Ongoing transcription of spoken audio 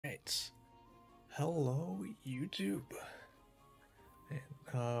Hello, YouTube,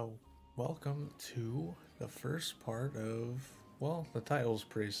 and welcome to the first part of, well, the title's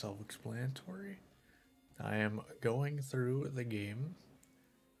pretty self-explanatory. I am going through the game,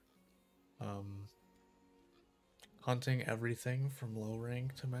 um, hunting everything from low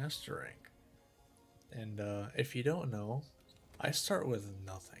rank to master rank. And if you don't know, I start with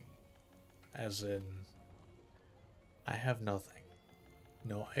nothing, as in, I have nothing.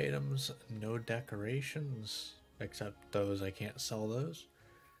 No items, no decorations, except those, I can't sell those.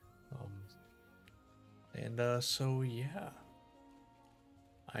 Um, so yeah,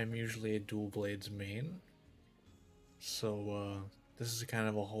 I'm usually a dual blades main, so this is kind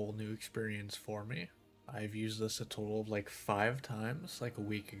of a whole new experience for me. I've used this a total of like 5 times, like a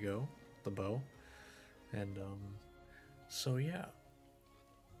week ago, the bow, and so yeah.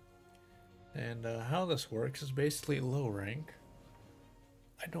 And how this works is basically low rank.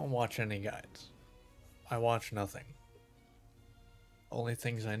 I don't watch any guides. I watch nothing. Only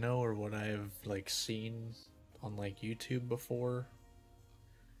things I know are what I've like seen on like YouTube before,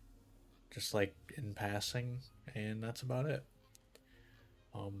 just like in passing, and that's about it.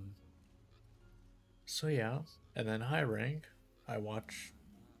 Um, so yeah, and then high rank, I watch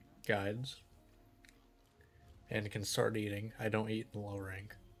guides and can start eating. I don't eat in low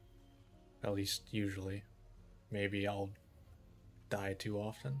rank, at least usually. Maybe I'll die too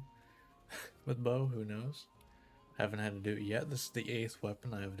often with bow, who knows? Haven't had to do it yet. This is the 8th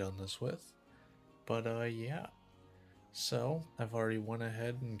weapon I've done this with. But yeah. So I've already went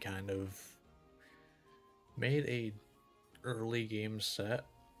ahead and kind of made a early game set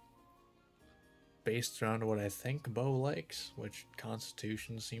based around what I think Bo likes, which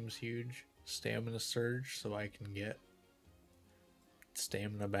Constitution seems huge, Stamina Surge, so I can get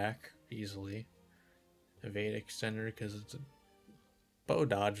stamina back easily, Evade Extender, because it's a bow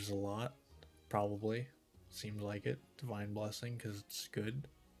dodges a lot, probably, seems like it, Divine Blessing, because it's good,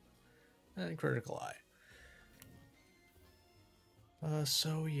 and Critical Eye.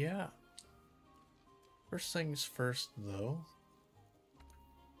 So yeah. First things first, though,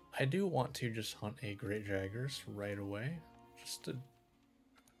 I do want to just hunt a Great Jaggers right away, just to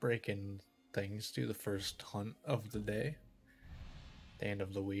break in things, do the first hunt of the day, the end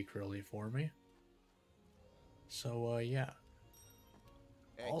of the week really for me. So yeah.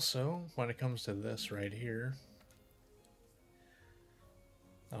 Also, when it comes to this right here,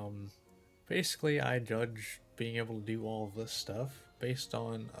 basically I judge being able to do all of this stuff based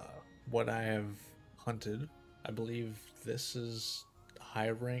on what I have hunted. I believe this is high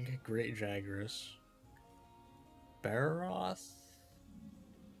rank Great Jagras, Bararoth,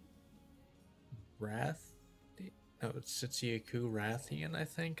 Wrath, no, it's Sitsyaku Rathian, I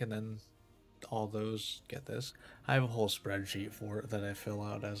think, and then all those, get this, I have a whole spreadsheet for it that I fill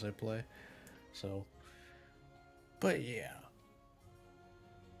out as I play, so, but yeah.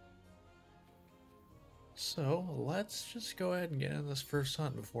 So let's just go ahead and get into this first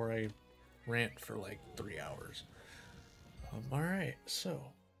hunt before I rant for like 3 hours. Alright, so,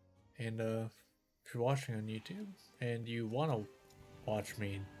 and if you're watching on YouTube and you want to watch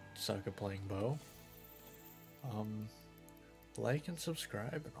me suck at playing bow, like and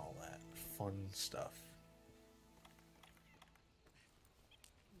subscribe and all that fun stuff.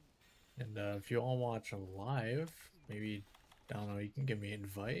 And if you all watch live, maybe, I don't know, you can give me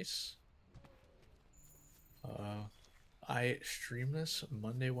advice. I stream this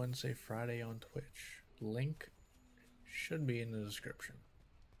Monday, Wednesday, Friday on Twitch. Link should be in the description.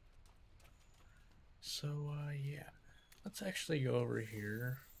 So, yeah. Let's actually go over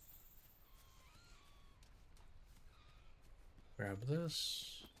here. Grab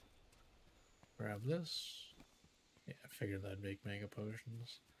this. Grab this. Yeah, I figured that'd make mega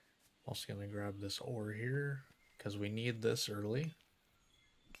potions. Also gonna grab this ore here, because we need this early.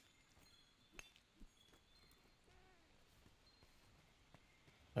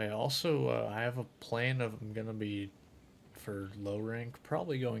 I also, I have a plan of, I'm gonna be, for low rank,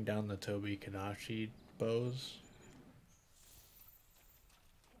 probably going down the Tobi Kadachi bows.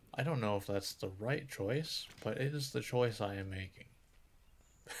 I don't know if that's the right choice, but it is the choice I am making.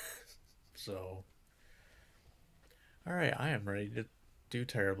 So, alright, I am ready to do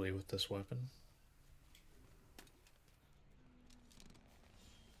terribly with this weapon.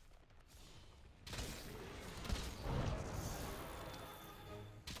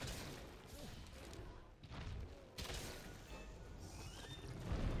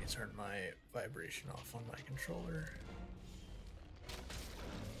 Turn my vibration off on my controller.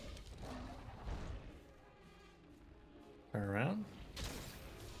 Turn around.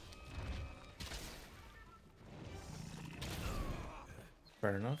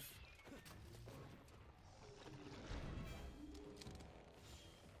 Fair enough.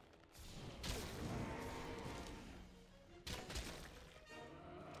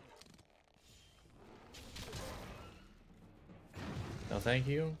 No, thank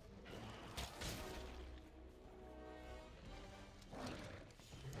you.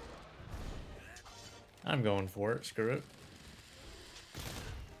 I'm going for it. Screw it.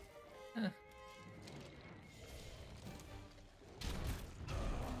 Eh.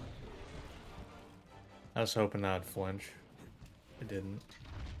 I was hoping I'd flinch. It didn't.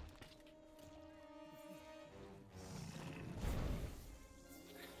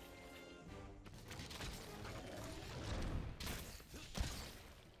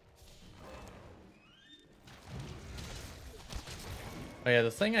 Oh yeah,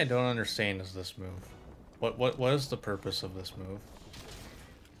 the thing I don't understand is this move. What is the purpose of this move?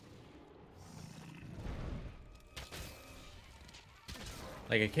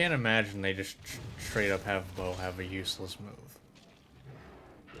 Like, I can't imagine they just straight up have Bo have a useless move.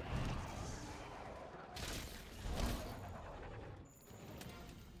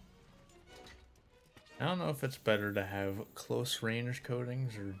 I don't know if it's better to have close range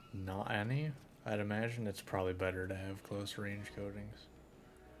coatings or not any. I'd imagine it's probably better to have close range coatings.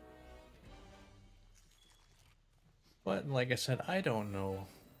 But like I said, I don't know.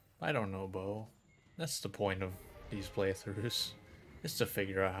 I don't know Bo. That's the point of these playthroughs. Is to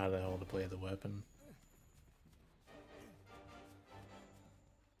figure out how the hell to play the weapon.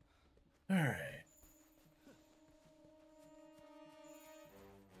 Alright.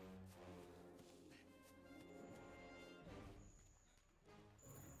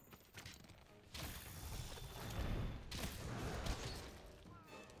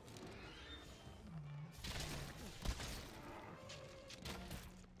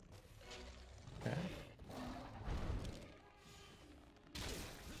 Okay.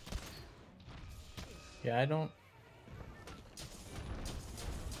 Yeah, I don't...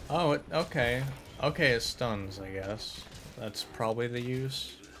 Oh, okay. Okay, it stuns, I guess. That's probably the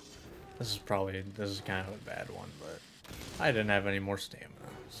use. This is kind of a bad one, but I didn't have any more stamina,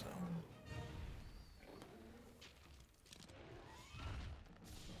 so...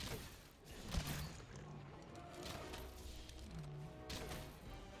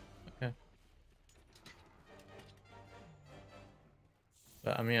 Okay.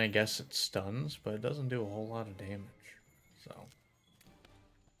 But, I mean, I guess it stuns, but it doesn't do a whole lot of damage, so...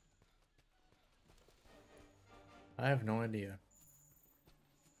 I have no idea.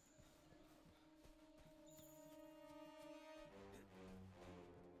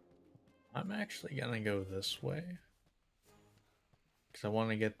 I'm actually gonna go this way. Because I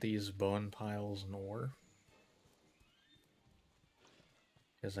want to get these bone piles and ore.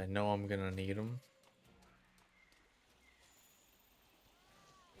 Because I know I'm gonna need them.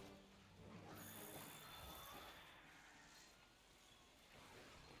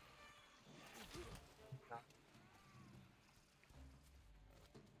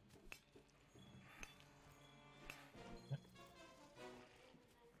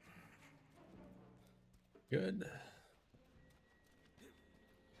 Good.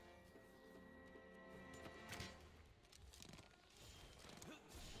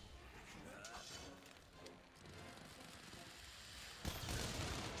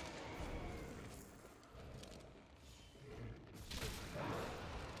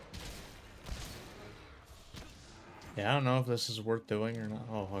 Yeah, I don't know if this is worth doing or not.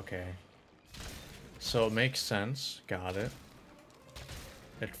 Oh, okay. So it makes sense. Got it.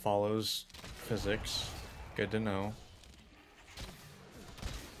 It follows physics. Good to know.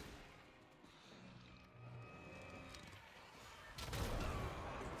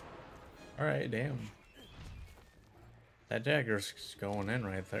 Alright, damn. That dagger's going in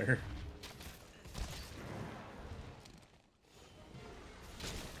right there.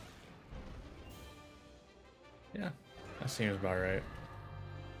 Yeah, that seems about right.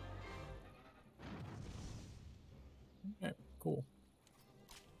 Alright, cool.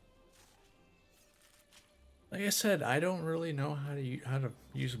 Like I said, I don't really know how to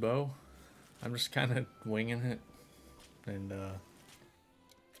use bow. I'm just kind of winging it, and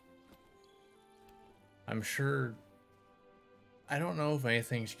I'm sure. I don't know if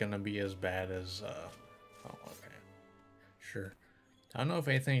anything's gonna be as bad as. Oh, okay, sure. I don't know if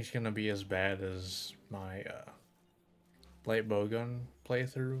anything's gonna be as bad as my light bowgun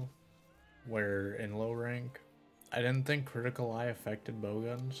playthrough, where in low rank, I didn't think critical eye affected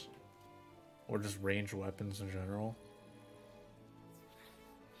bowguns, or just ranged weapons in general.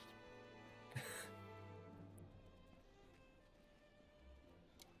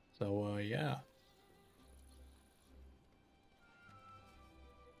 So, yeah.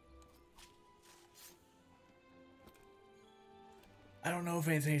 I don't know if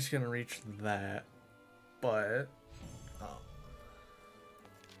anything's gonna reach that, but...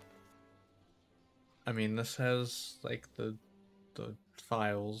 I mean, this has, like, the the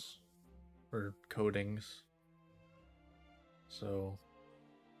files or coatings. So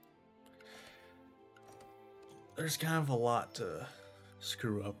there's kind of a lot to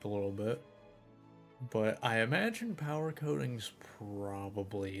screw up a little bit. But I imagine power coating's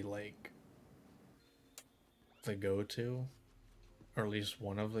probably like the go-to, or at least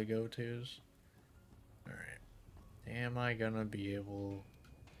one of the go-tos. Alright. Am I gonna be able...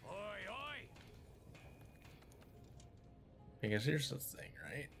 Oi, oi! Because here's the thing,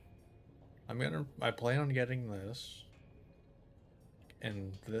 right? I plan on getting this,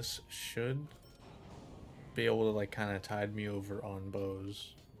 and this should be able to like kind of tide me over on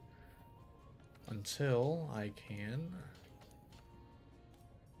bows until I can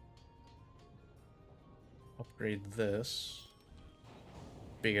upgrade this,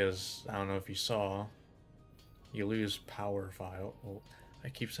 because I don't know if you saw, you lose power file. Well, I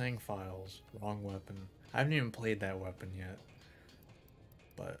keep saying files, wrong weapon. I haven't even played that weapon yet,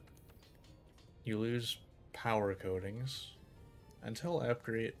 but you lose power coatings until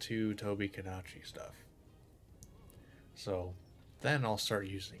after it to Tobi Kadachi stuff. So then I'll start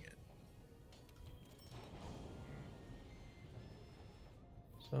using it.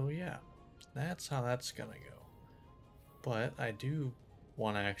 So yeah, that's how that's gonna go. But I do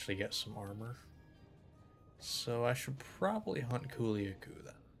want to actually get some armor. So I should probably hunt Kuliaku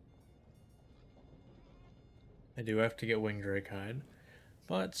then. I do have to get Wingdrake hide,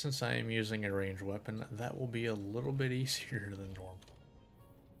 but since I am using a ranged weapon, that will be a little bit easier than normal.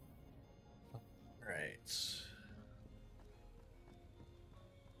 Alright.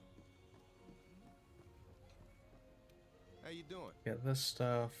 How you doing? Get this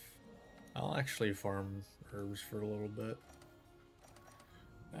stuff. I'll actually farm herbs for a little bit.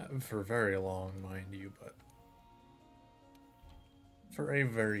 Not for very long, mind you, but for a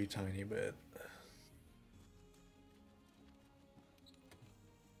very tiny bit.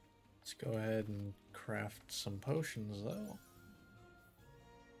 Let's go ahead and craft some potions, though.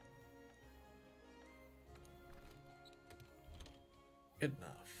 Good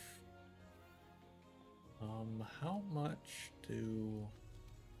enough. How much do...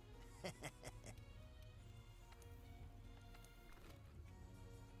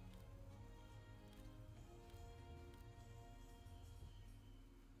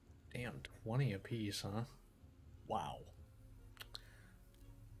 Damn, 20 apiece, huh? Wow.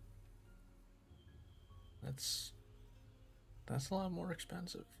 That's a lot more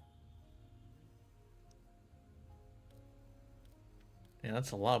expensive. Yeah,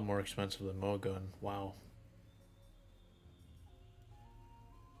 that's a lot more expensive than Mogun. Wow.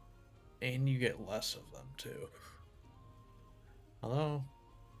 And you get less of them, too. Although,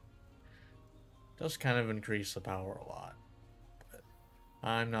 it does kind of increase the power a lot. But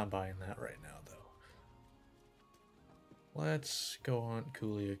I'm not buying that right now, though. Let's go on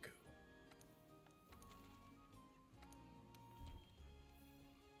Kuliaku.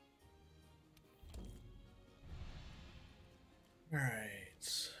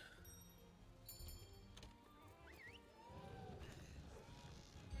 Alright.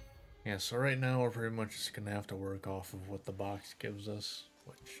 Yeah, so right now we're pretty much just gonna have to work off of what the box gives us,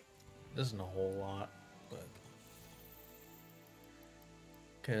 which isn't a whole lot, but...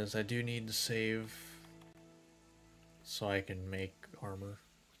 Because I do need to save so I can make armor.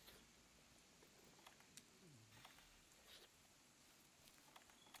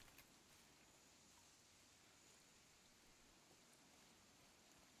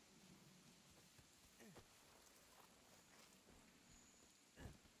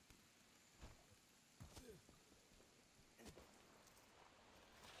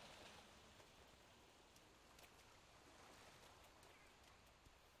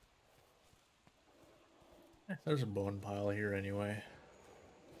 There's a bone pile here anyway.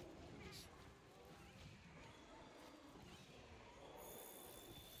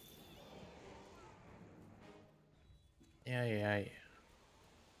 Yeah.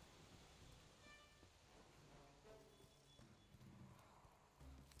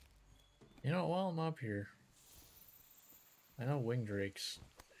 You know, while I'm up here, I know Wingdrakes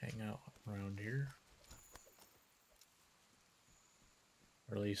hang out around here.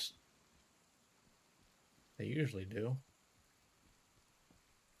 Or at least they usually do.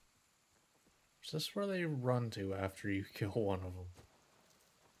 Is this where they run to after you kill one of them?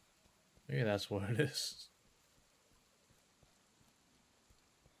 Maybe that's what it is.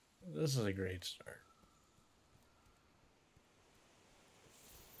 This is a great start.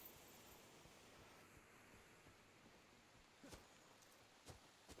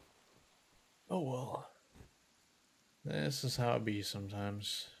 Oh well. This is how it be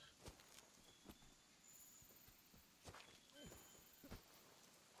sometimes.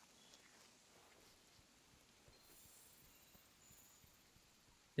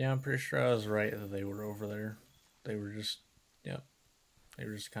 Yeah, I'm pretty sure I was right that they were over there. They were just, yep, they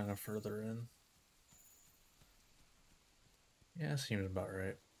were just kind of further in. Yeah, seems about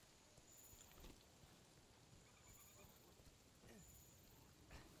right.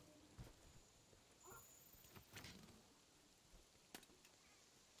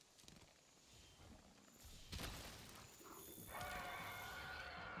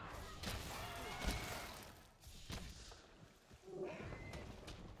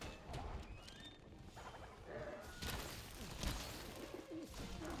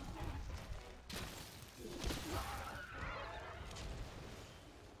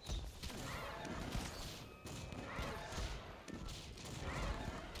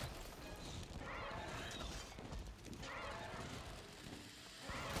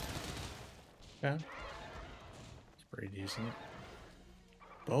 Yeah, it's pretty decent.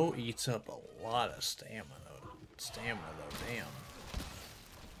 Bo eats up a lot of stamina. Stamina though, damn.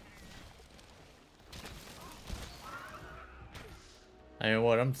 I mean,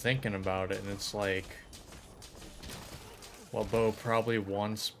 what I'm thinking about it, and it's like, well, Bo probably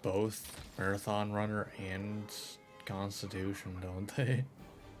wants both Marathon Runner and Constitution, don't they?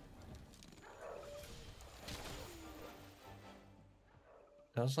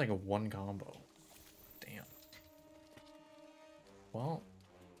 That was like a one combo. Damn. Well.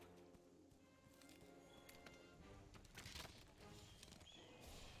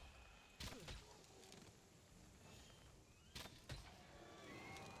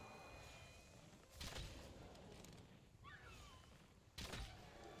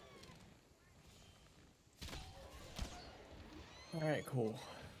 Alright, cool.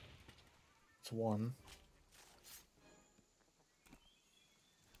 It's one.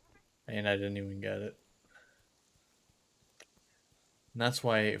 And I didn't even get it. And that's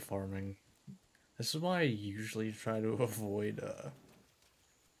why I hate farming. This is why I usually try to avoid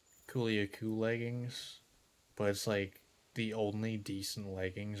Kuliaku leggings. But it's like the only decent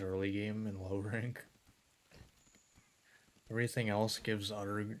leggings early game in low rank. Everything else gives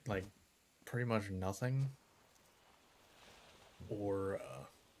utter, like, pretty much nothing. Or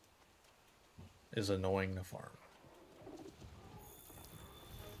is annoying to farm.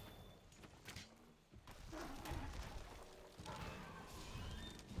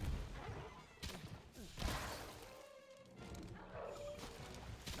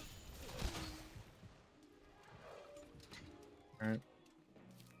 Alright.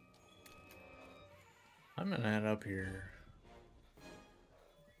 I'm gonna head up here.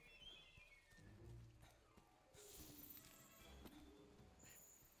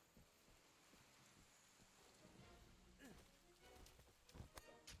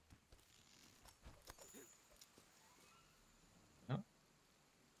 Oh.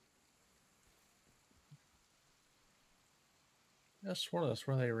 That's where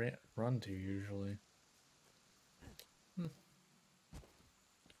they run to usually.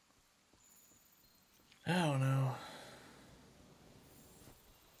 I don't know.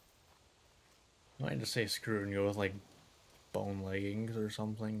 I might just say screw it and go with like bone leggings or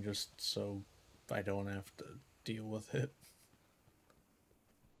something, just so I don't have to deal with it.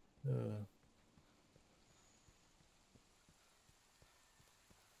 Uh,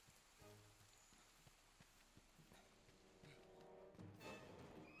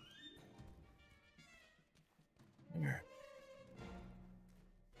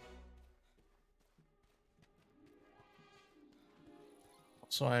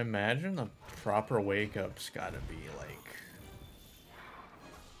 so I imagine the proper wake up's gotta be like,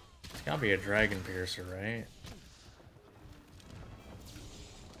 it's gotta be a Dragon Piercer, right?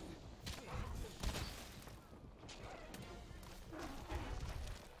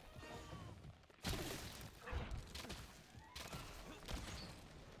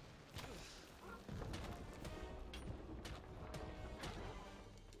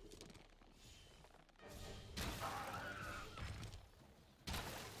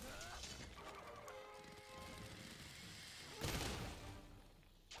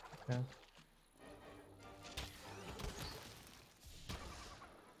 Yeah.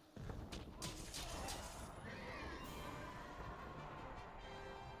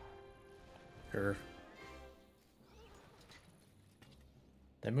 Sure.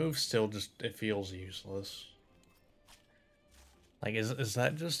 That move still just, it feels useless. Like, is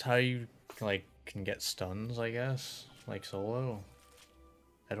that just how you, like, can get stuns, I guess? Like, solo?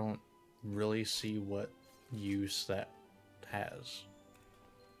 I don't really see what use that has.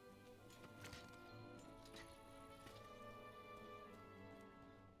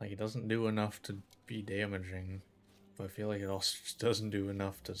 Like, it doesn't do enough to be damaging, but I feel like it also just doesn't do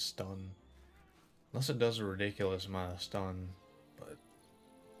enough to stun. Unless it does a ridiculous amount of stun, but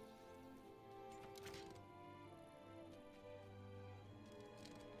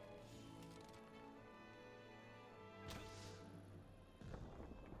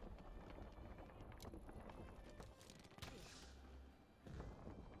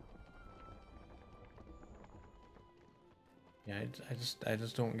Yeah, I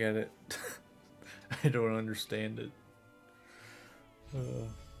just don't get it. I don't understand it.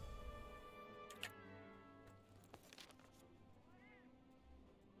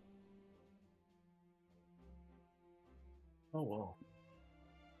 Oh well.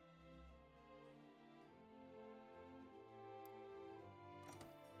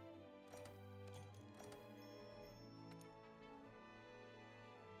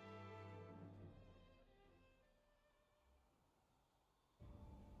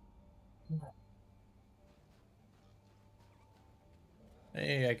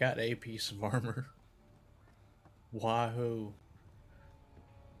 Hey, I got a piece of armor. Wahoo.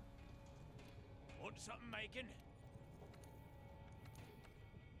 Want something making?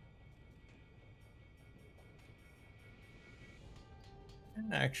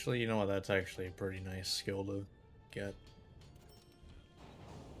 Actually, you know what? That's actually a pretty nice skill to get.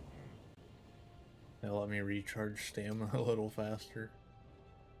 They'll let me recharge stamina a little faster.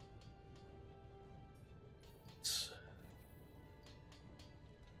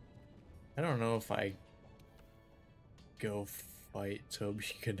 I don't know if I go fight Toby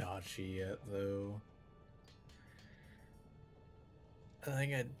Kadachi yet, though. I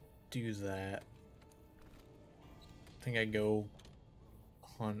think I'd do that. I think I'd go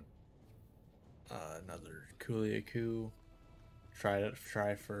hunt another Kuliaku.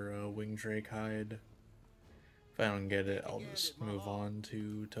 Try for a Wing Drake hide. If I don't get it, I'll just move on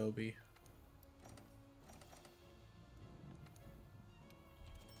to Toby.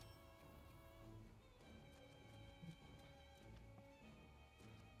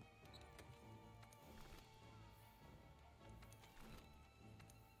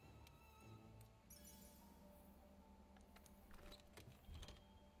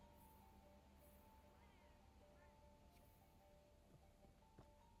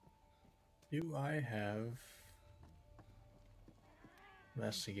 Do I have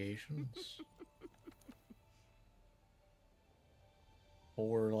investigations?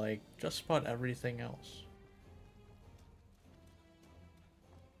 Or like just about everything else?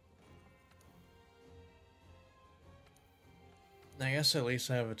 I guess at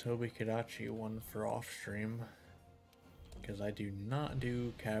least I have a Toby Kadachi one for off stream. Because I do not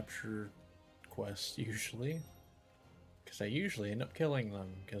do capture quests usually. Because I usually end up killing them,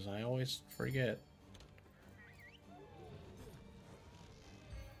 because I always forget.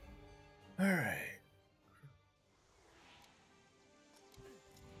 Alright.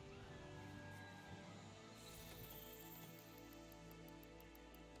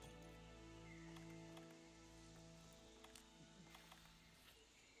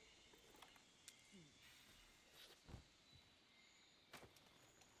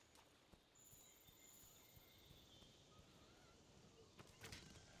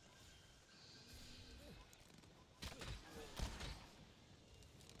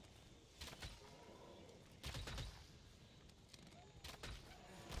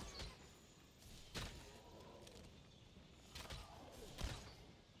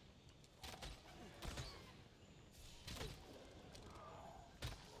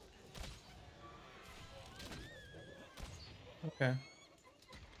 Okay.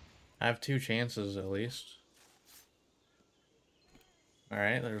 I have 2 chances at least.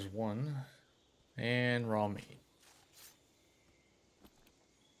 Alright, there's one. And raw meat.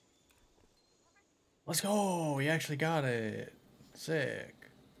 Let's go! We actually got it! Sick.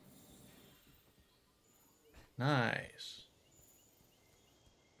 Nice.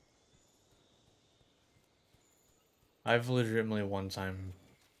 I've legitimately one time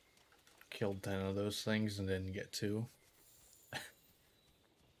killed 10 of those things and didn't get 2.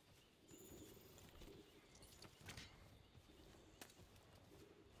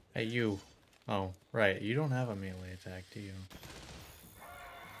 Hey, you. Oh, right. You don't have a melee attack, do you?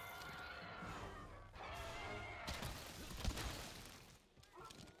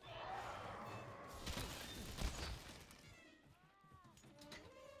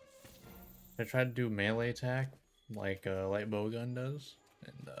 I tried to do melee attack like a light bowgun does,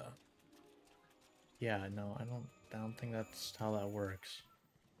 and yeah, no, I don't think that's how that works.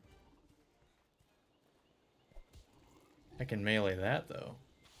 I can melee that though.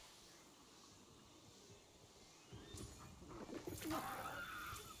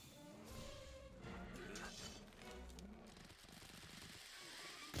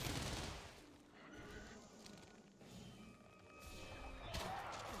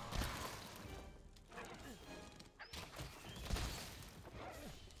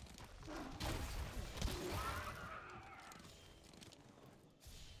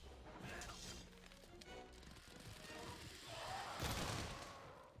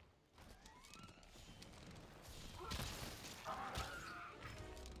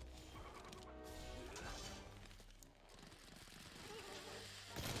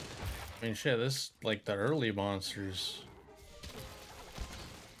 I mean, shit, this, like, the early monsters,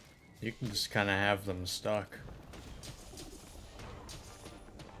 you can just kind of have them stuck.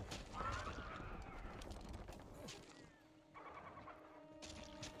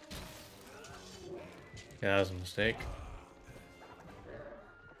 Yeah, that was a mistake.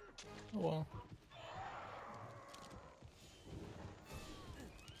 Oh well.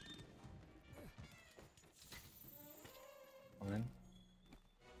 Fine.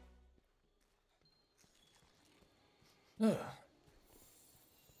 Ugh.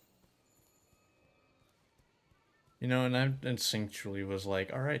 You know, and I instinctually was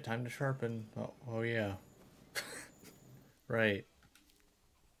like, alright, time to sharpen. Oh yeah. Right.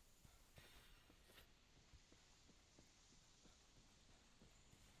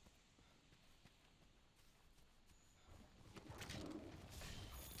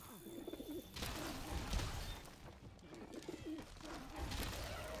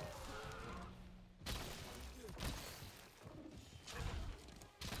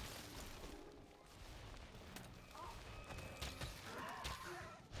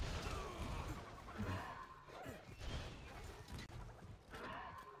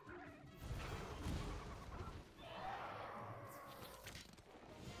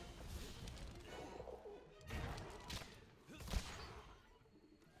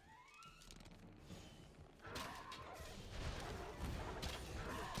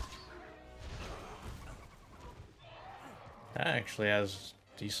 That actually has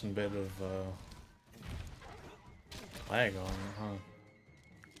a decent bit of lag on it, huh?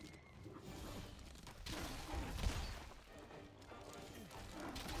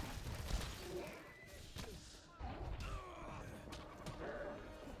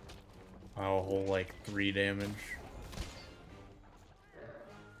 Oh, a whole like 3 damage.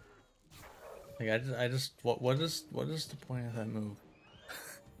 Like I just what is the point of that move?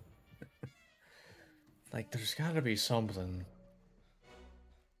 Like there's gotta be something.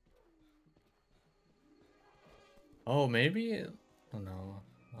 Oh, maybe oh no.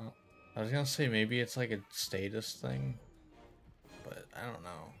 Well, I was gonna say maybe it's like a status thing, but I don't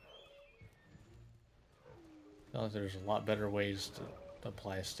know. I feel like there's a lot better ways to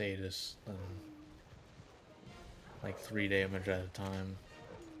apply status than like 3 damage at a time.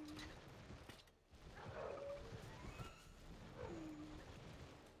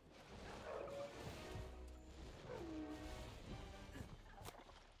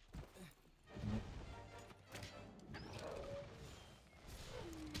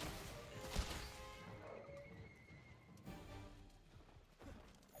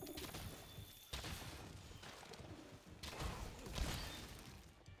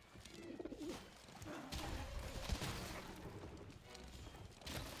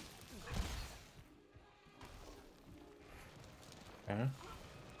 Yeah.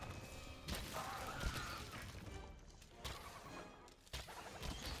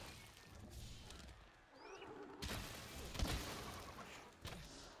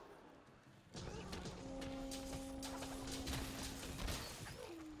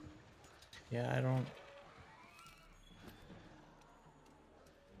 Yeah, I don't.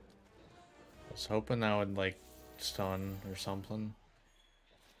 I was hoping that would like stun or something.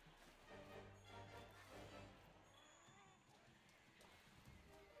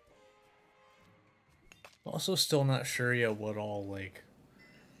 Also, still not sure yet what all like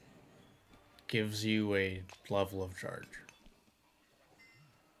gives you a level of charge.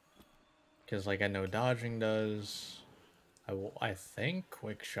 Because like I know dodging does. I think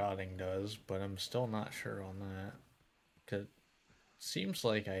quick shotting does, but I'm still not sure on that. Cause it seems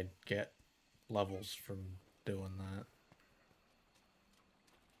like I'd get levels from doing that.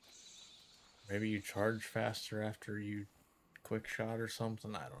 Maybe you charge faster after you quick shot or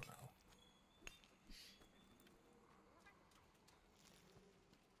something. I don't know.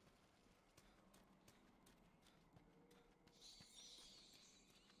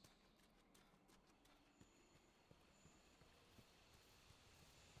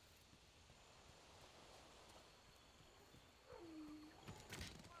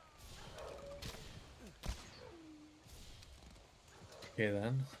 Okay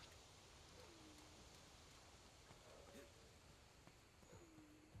then.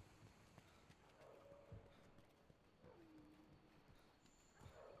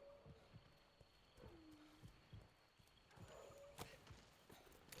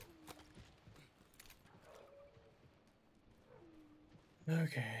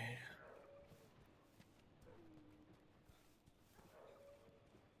 Okay.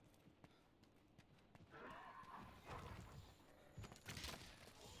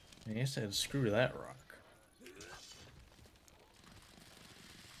 I guess I'd screw that rock.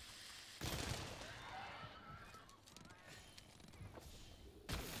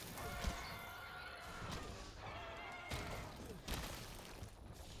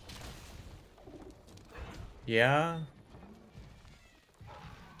 Yeah.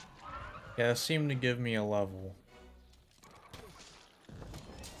 Yeah, it seemed to give me a level.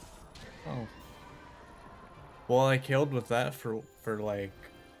 Oh. Well, I killed with that for like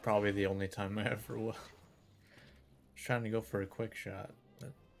probably the only time I ever will. Was trying to go for a quick shot,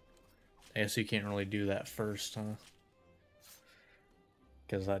 but I guess you can't really do that first, huh?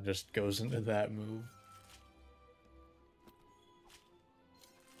 Because that just goes into that move.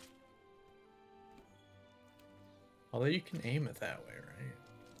 Although you can aim it that way, right?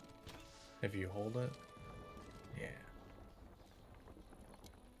 If you hold it. Yeah.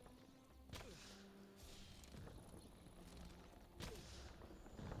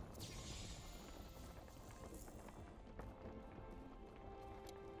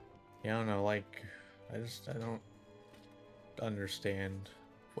 Yeah, I don't know, like, I don't understand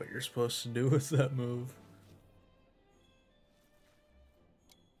what you're supposed to do with that move.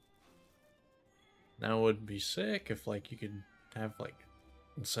 Now it would be sick if, like, you could have, like,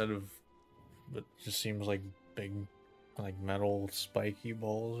 instead of, it just seems like big, like, metal spiky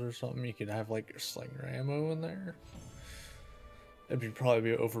balls or something, you could have, like, your slinger ammo in there. It'd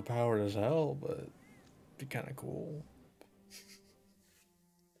probably be overpowered as hell, but it'd be kind of cool.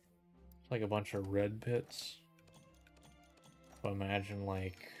 Like a bunch of red pits. But imagine,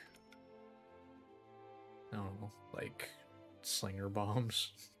 like, I don't know, like slinger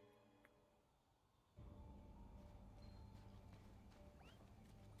bombs.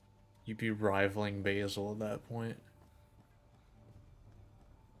 You'd be rivaling Basil at that point.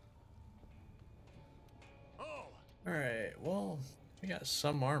 Oh, Alright, well, we got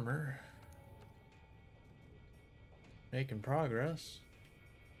some armor. Making progress.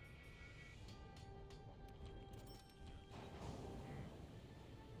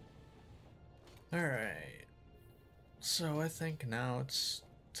 Alright. So I think now it's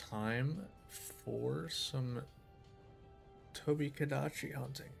time for some Tobi-Kadachi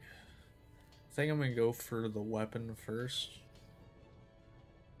hunting. I think I'm gonna go for the weapon first.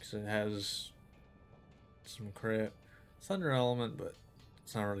 Because it has some crit. Thunder element, but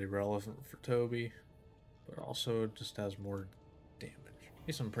it's not really relevant for Toby. But also it just has more damage. At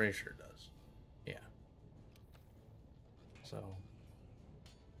least I'm pretty sure it does. Yeah. So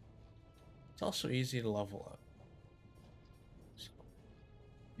it's also easy to level up. So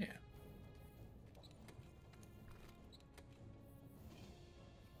yeah.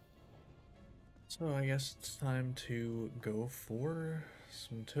 So I guess it's time to go for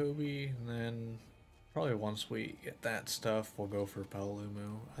some Toby, and then probably once we get that stuff, we'll go for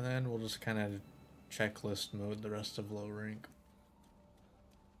Paolumu, and then we'll just kind of checklist mode the rest of low rank.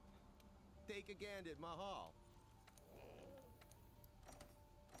 Take a gander at my hall.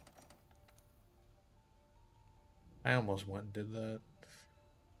 I almost went and did that,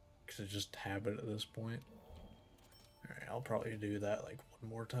 because it's just habit at this point. Alright, I'll probably do that like one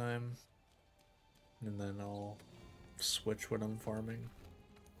more time, and then I'll switch what I'm farming.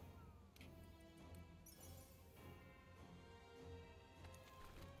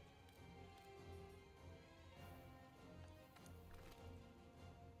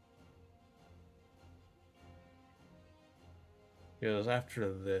 Because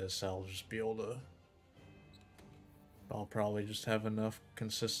after this, I'll just be able to... I'll probably just have enough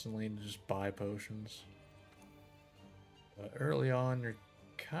consistently to just buy potions. But early on, you're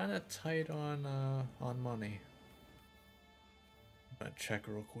kind of tight on money. I'm gonna check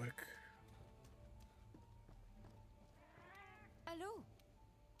real quick. Hello.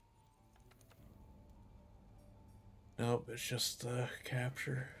 Nope, it's just the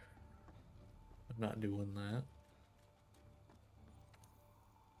capture. I'm not doing that.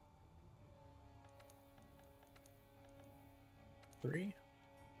 Three?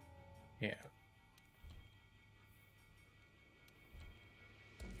 Yeah.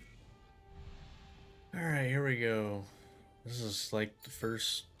 Alright, here we go. This is like the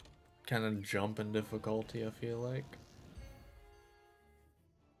first kind of jump in difficulty, I feel like.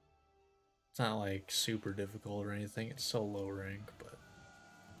 It's not like super difficult or anything, it's so low rank, but...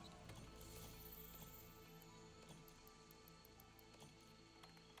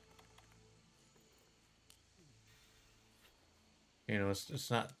 You know, it's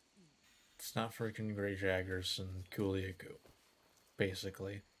not freaking Grey Jaggers and Kuliaku,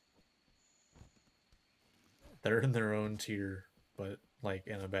 basically. They're in their own tier, but like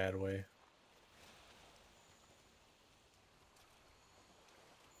in a bad way.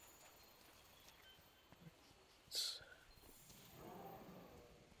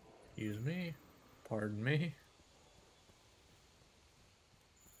 Excuse me. Pardon me.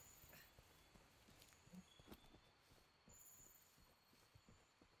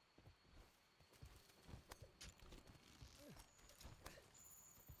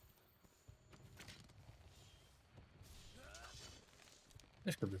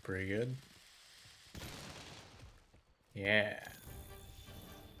 This could be pretty good. Yeah.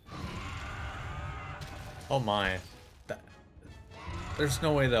 Oh my. There's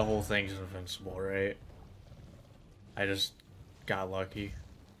no way that whole thing's invincible, right? I just got lucky.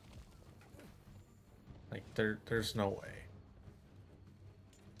 Like, there's no way.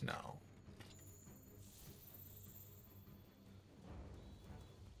 No.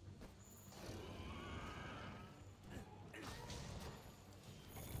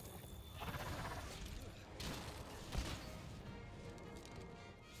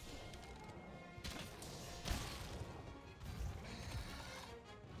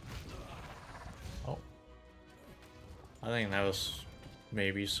 Oh. I think that was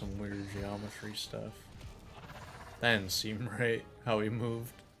maybe some weird geometry stuff. That didn't seem right, how he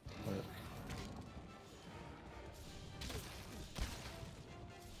moved. But...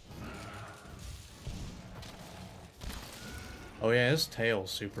 oh yeah, his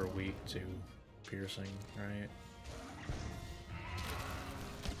tail's super weak to piercing, right?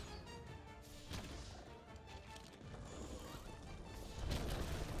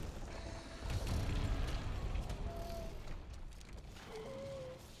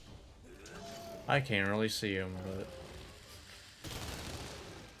 I can't really see him, but...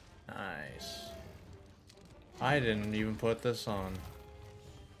 nice. I didn't even put this on.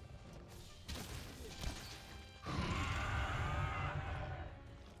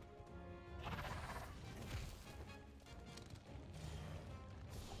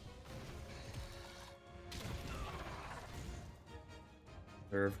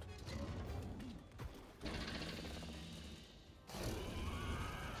 Served.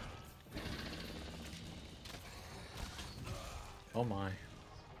 Oh my.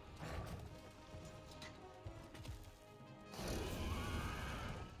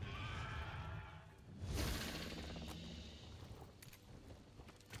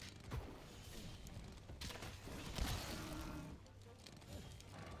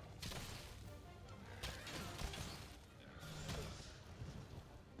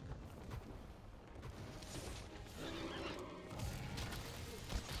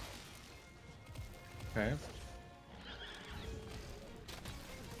 Okay.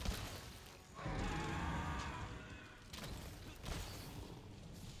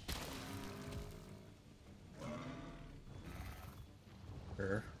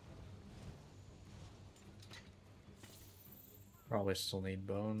 Sure. Probably still need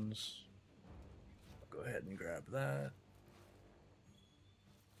bones. Go ahead and grab that.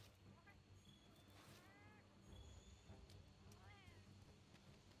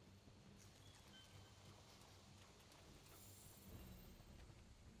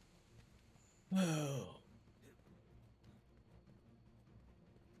 Oh.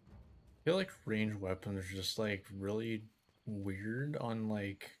 I feel like ranged weapons are just like really weird on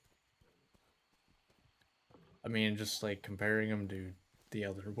like, I mean, just like comparing them to the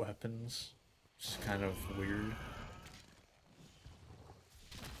other weapons, just kind of weird.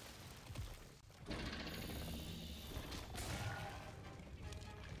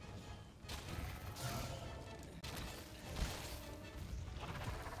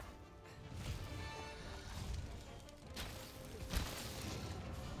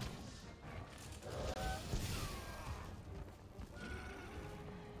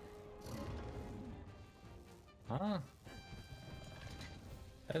 Huh?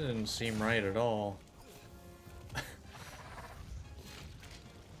 That didn't seem right at all.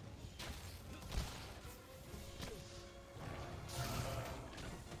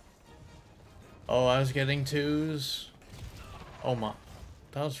 Oh, I was getting twos? Oh my.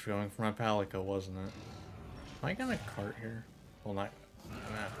 That was going for my Palico, wasn't it? Am I gonna cart here? Well, not. I'm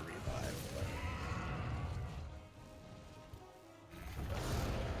gonna have to revive, but...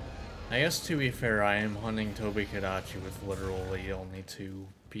 I guess to be fair, I am hunting Tobi-Kadachi with literally only 2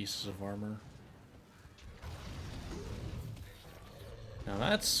 pieces of armor. Now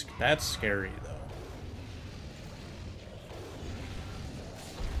that's scary though.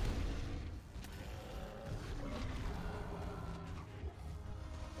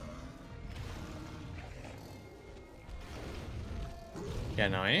 Yeah,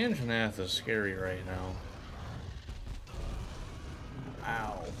 now Anjanath is scary right now.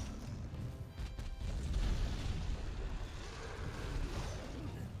 Ow.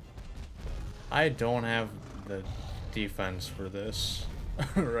 I don't have the defense for this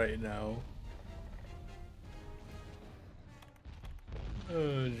right now.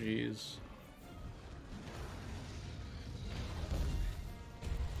 Oh, jeez.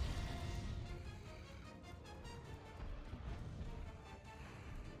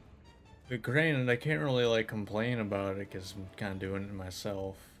 Granted, I can't really like complain about it because I'm kind of doing it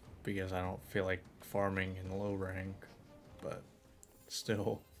myself because I don't feel like farming in low rank, but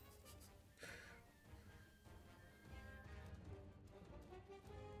still.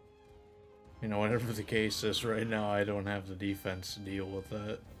 You know, whatever the case is right now, I don't have the defense to deal with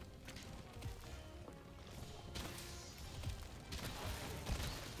that.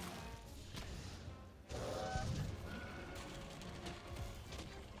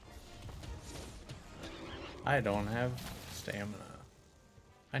 I don't have stamina.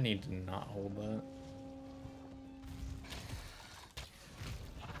 I need to not hold that.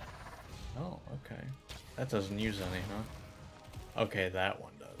 Oh, okay. That doesn't use any, huh? Okay, that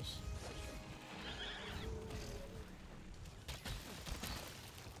one does.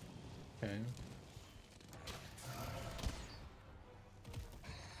 Okay.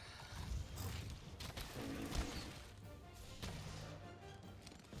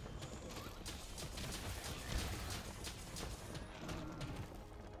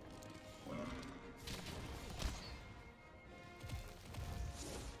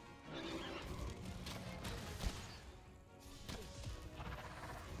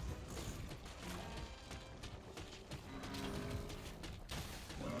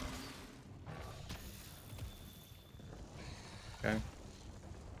 Okay.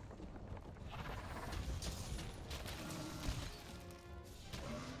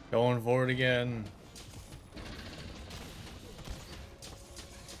 Going for it again.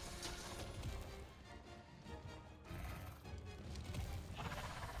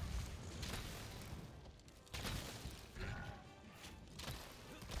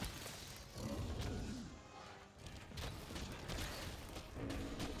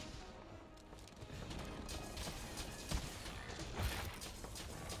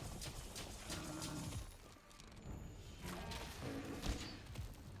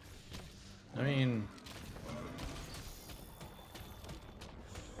 I mean,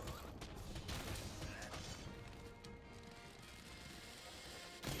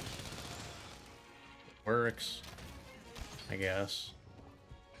 works, I guess.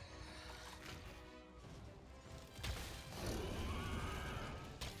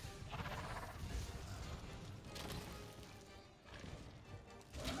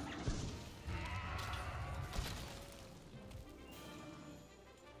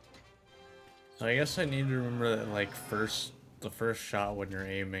 So I guess I need to remember that, like, the first shot when you're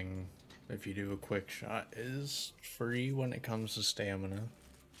aiming, if you do a quick shot, is free when it comes to stamina.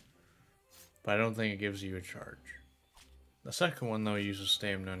 But I don't think it gives you a charge. The second one, though, uses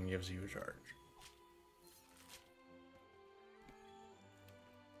stamina and gives you a charge.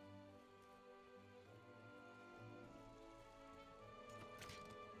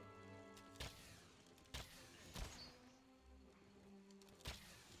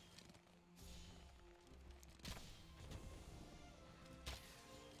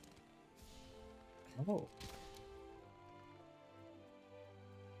 Oh.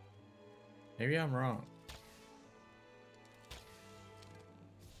 Maybe I'm wrong.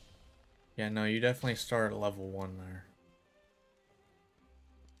 Yeah, no, you definitely start at level 1 there.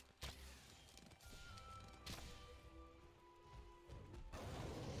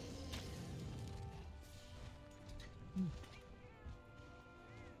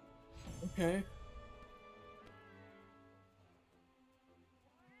 Okay.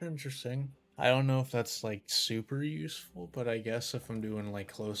 Interesting. I don't know if that's like super useful, but I guess if I'm doing like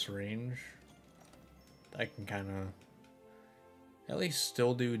close range, I can kind of at least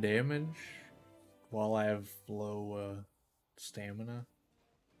still do damage while I have low stamina.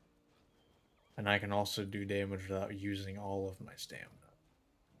 And I can also do damage without using all of my stamina.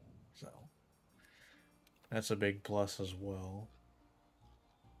 So that's a big plus as well.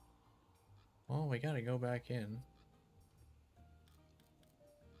 Well, we gotta go back in.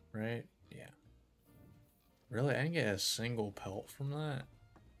 Right? Yeah. Really? I didn't get a single pelt from that?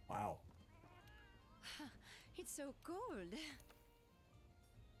 Wow. It's so cold.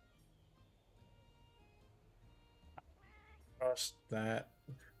 Trust that.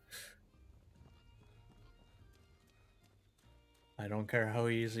 I don't care how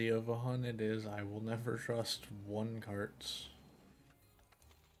easy of a hunt it is, I will never trust one carts.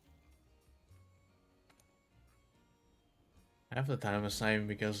 Half the time it's not even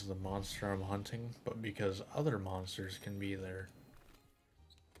because of the monster I'm hunting, but because other monsters can be there.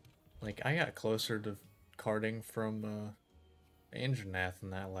 Like, I got closer to carting from Anjanath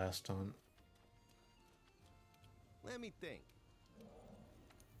in that last hunt. Let me think.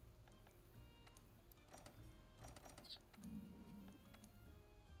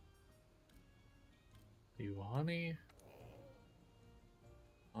 Yuani?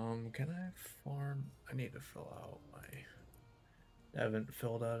 Can I farm? I need to fill out my. I haven't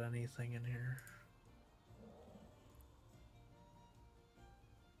filled out anything in here.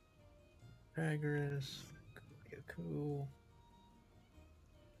 Dragorus, Yaku,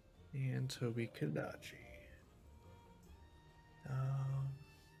 and Toby Kadachi.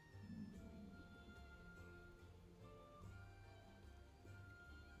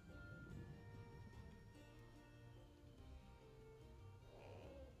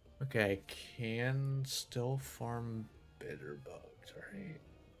 Okay, I can still farm bitter bugs, right?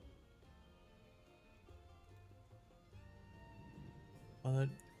 Well,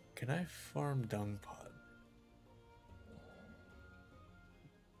 can I farm dung pod?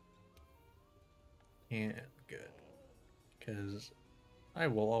 Can't, good. Because I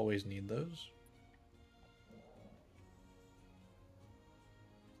will always need those.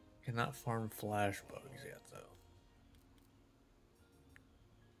 Cannot farm flash bugs yet, though.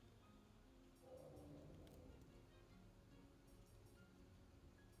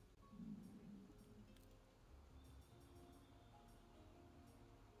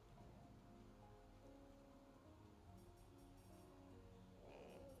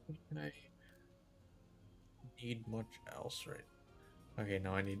 Can I need much else, right? Okay,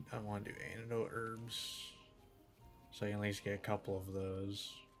 no, I want to do antidote herbs. So I can at least get a couple of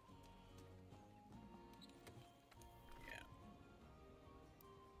those. Yeah.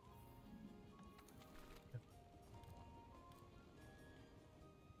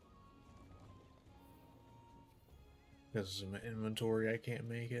 This is my inventory, I can't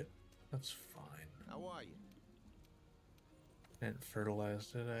make it. That's fine. How are you? And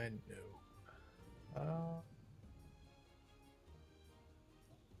fertilized it, I know.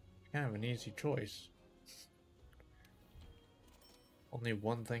 Kind of an easy choice. Only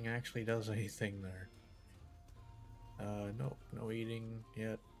one thing actually does anything there. Nope, no eating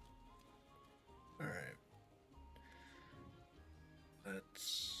yet. Alright.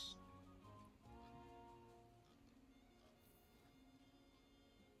 Let's...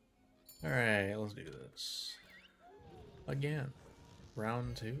 Alright, let's do this. Again.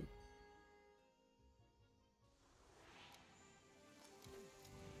 Round 2.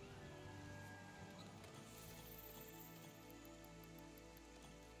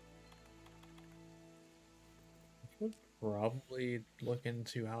 Should probably look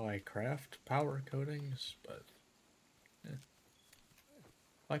into how I craft power coatings, but if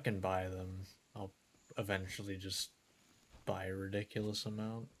I can buy them, I'll eventually just buy a ridiculous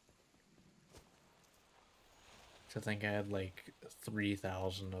amount. I think I had like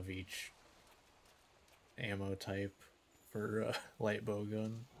 3,000 of each ammo type for a light bow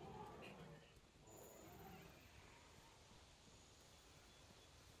gun.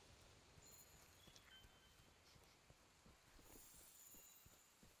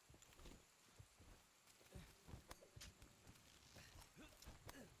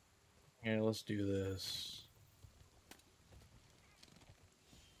 Yeah, let's do this.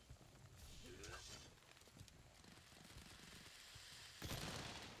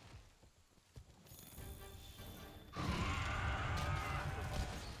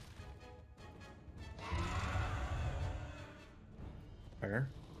 Fair.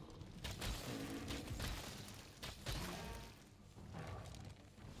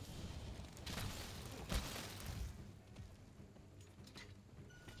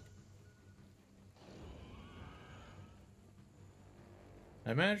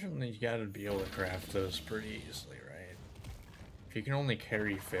 I imagine that you gotta be able to craft those pretty easily, right? If you can only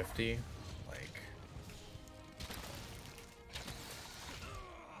carry 50, like...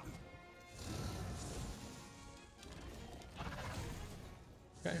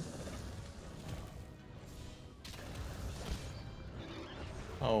 Okay.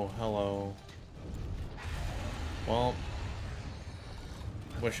 Oh, hello. Well,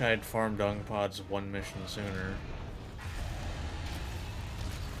 wish I had farmed dung pods one mission sooner.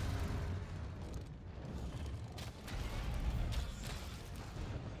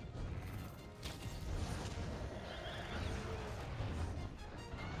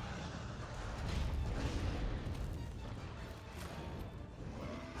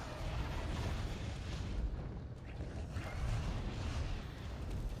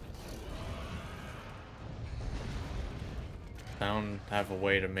 Have a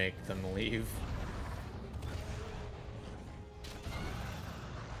way to make them leave.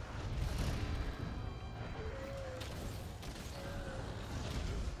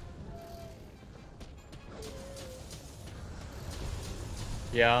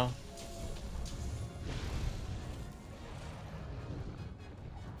 Yeah.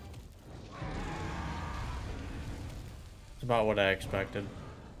 It's about what I expected.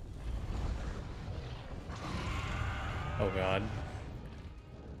 Oh god.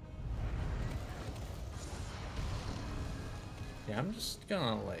 Yeah, I'm just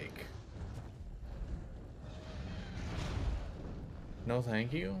gonna like... No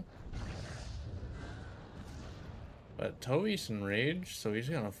thank you. But Toby's enraged, so he's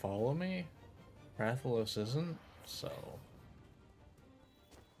gonna follow me. Rathalos isn't, so...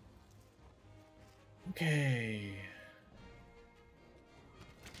 Okay.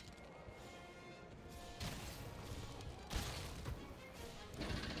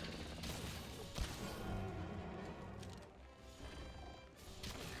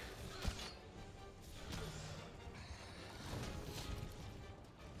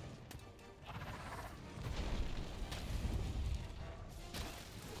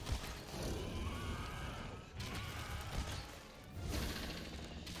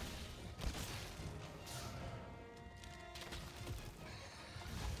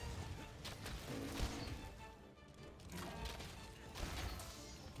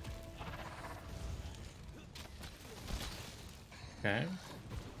 Okay.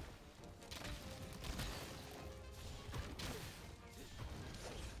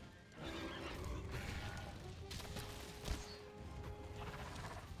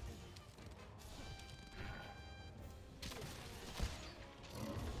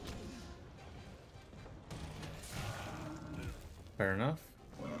 Fair enough.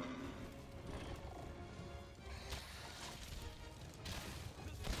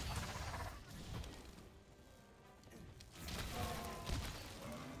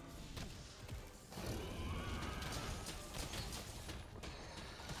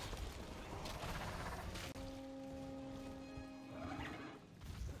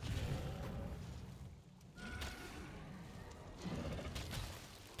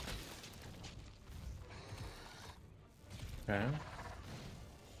 Okay.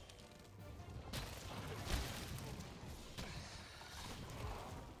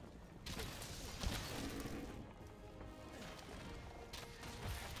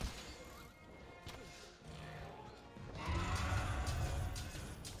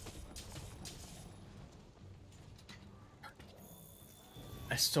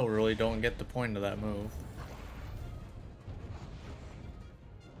 I still really don't get the point of that move.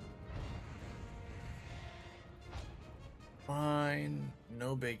 Fine,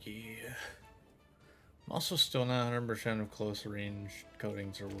 no biggie. I'm also still not 100% of close range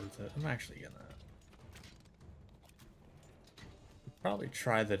coatings are worth it. I'm actually gonna probably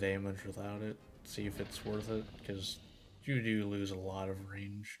try the damage without it, see if it's worth it, because you do lose a lot of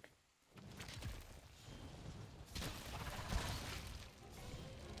range.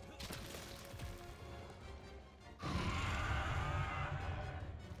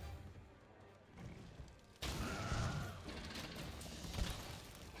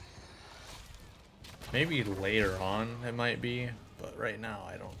 Maybe later on it might be, but right now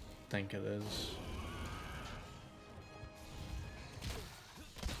I don't think it is.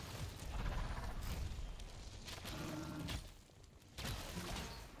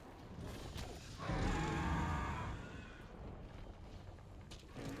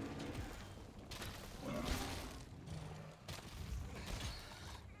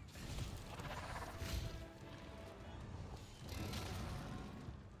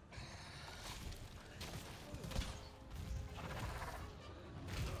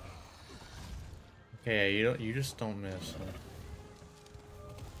 Okay, you just don't miss. Huh?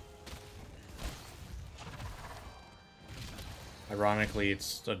 Ironically,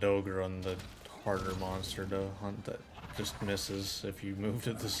 it's a Dogron, the harder monster to hunt, that just misses if you move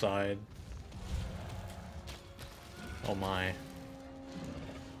to the side. Oh my.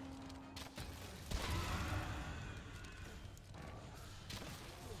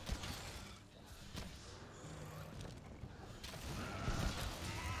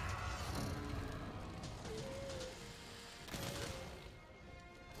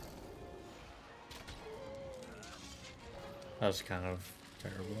 That was kind of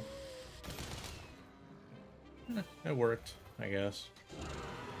terrible. It worked, I guess.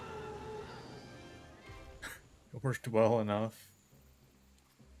 It worked well enough.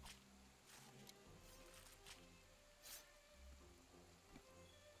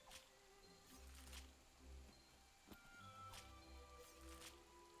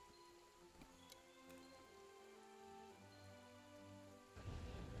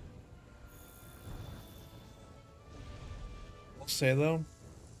 I'll say though,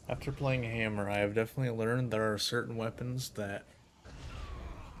 after playing Hammer, I have definitely learned there are certain weapons that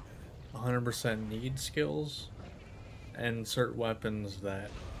 100% need skills, and certain weapons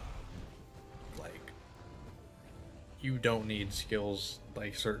that, like, you don't need skills,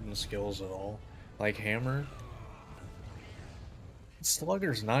 like certain skills at all. Like Hammer,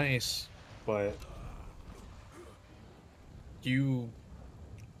 Slugger's nice, but you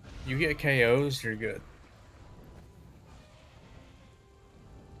get KOs, you're good.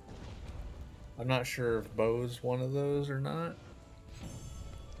 I'm not sure if Bow's one of those or not.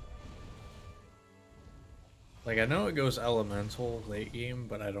 Like, I know it goes elemental late game,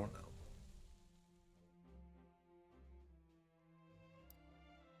 but I don't know.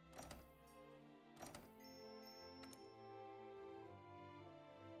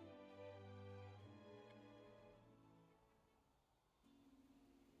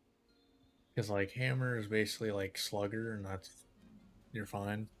 Because, like, hammer is basically like slugger, and that's, you're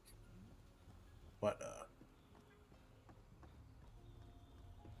fine. But,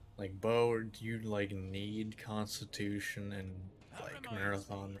 like, bow, do you, like, need constitution and, like,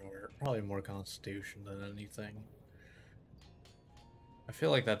 marathon, or probably more constitution than anything? I feel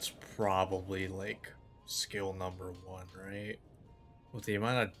like that's probably, like, skill number one, right? With the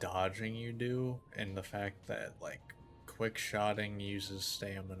amount of dodging you do, and the fact that, like, quick shotting uses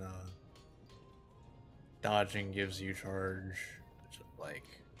stamina, dodging gives you charge, like,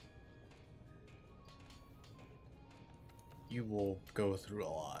 you will go through a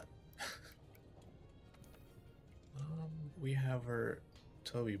lot. We have our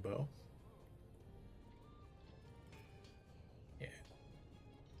Toby bow. Yeah.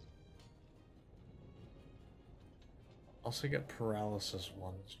 Also get paralysis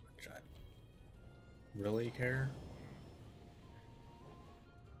ones, which I really care.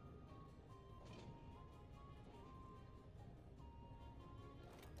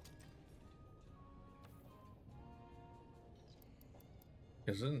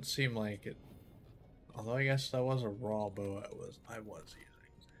 Because it didn't seem like it. Although I guess that was a raw bow I was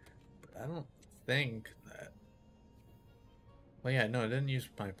using. But I don't think that. Well, yeah, no, I didn't use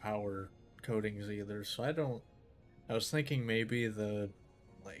my power coatings either, so I don't. I was thinking maybe the,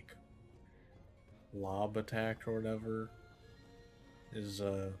 like, lob attack or whatever is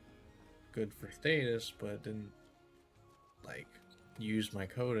good for status, but it didn't, like, use my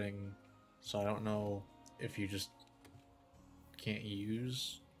coating, so I don't know if you just can't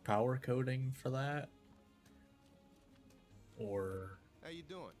use power coating for that, or How you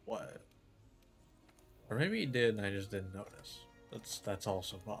doing? what? Or maybe he did and I just didn't notice. That's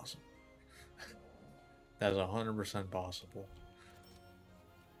also possible. That's 100% possible.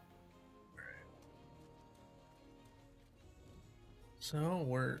 So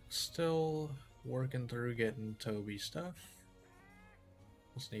we're still working through getting Toby stuff.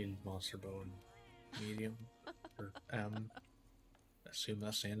 Just need monster bow and medium, or M. Assume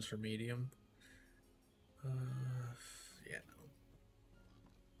that stands for medium. Yeah.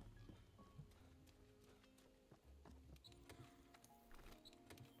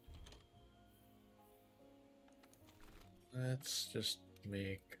 Let's just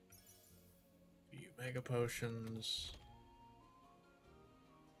make a few mega potions.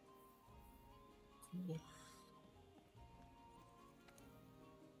 Cool.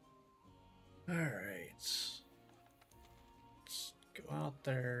 Alright. Let's go out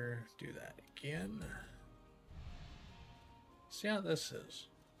there, do that again. See how this is.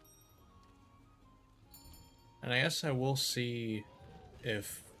 And I guess I will see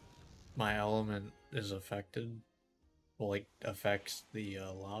if my element is affected. Well, like, affects the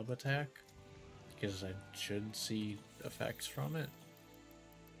lob attack. Because I should see effects from it,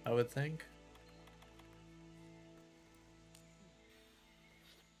 I would think.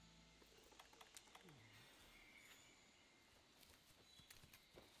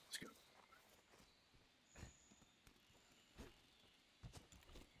 Let's go.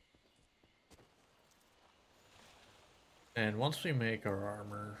 And once we make our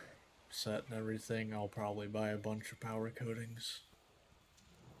armor set and everything, I'll probably buy a bunch of power coatings.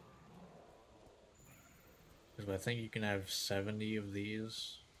 Because I think you can have 70 of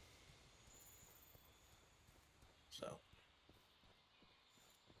these. So.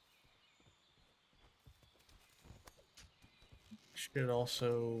 Should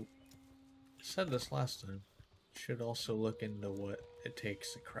also, I said this last time, should also look into what it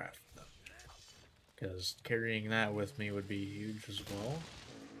takes to craft them. Because carrying that with me would be huge as well.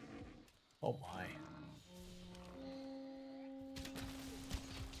 Oh my.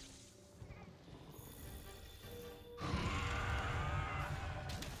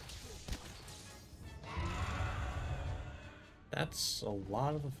 That's a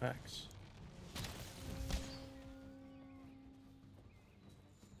lot of effects.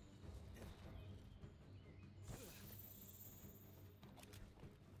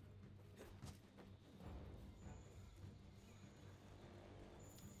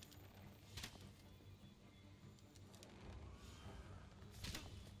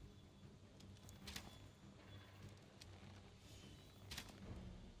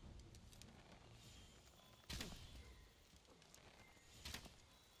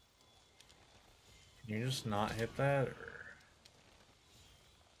 Can you just not hit that? Or...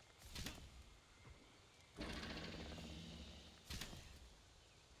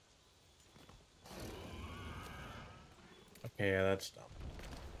 Okay, yeah, that's dumb.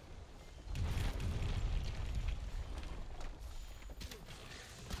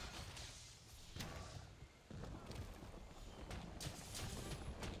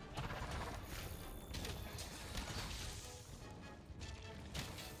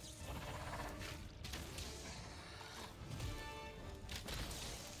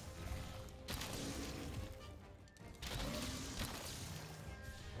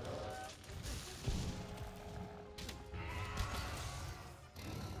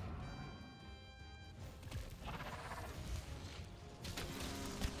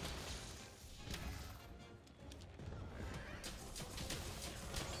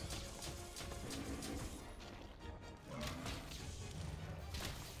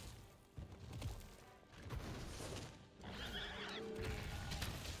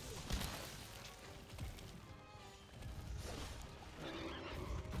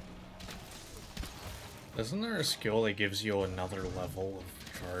 Isn't there a skill that gives you another level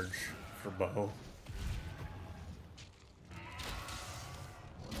of charge for bow?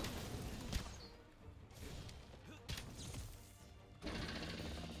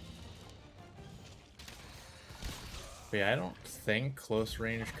 But yeah, I don't think close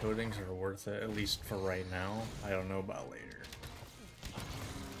range coatings are worth it, at least for right now. I don't know about later.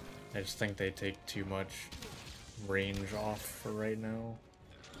 I just think they take too much range off for right now.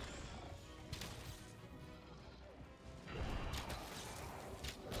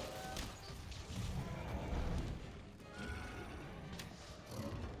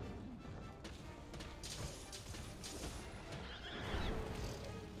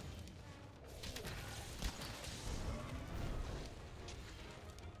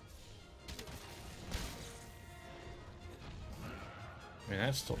 I mean,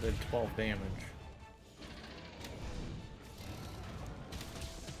 that still did 12 damage.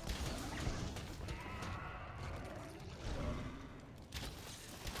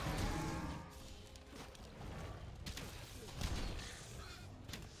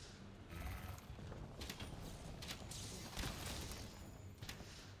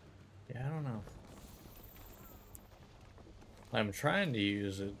 Yeah, I don't know. I'm trying to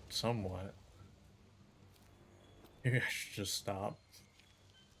use it somewhat. Maybe I should just stop.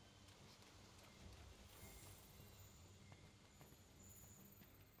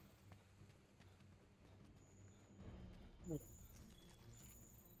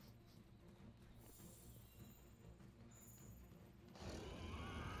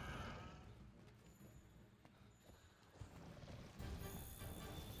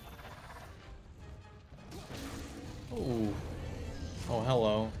 Ooh. Oh,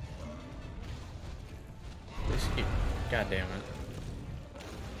 hello. This keep... God damn it.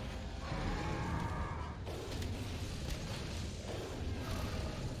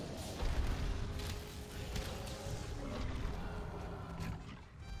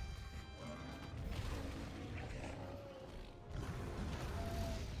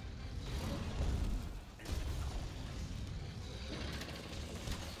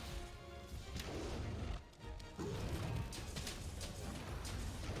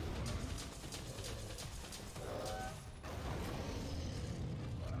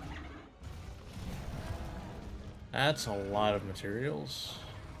 That's a lot of materials.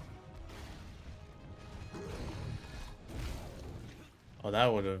 Oh,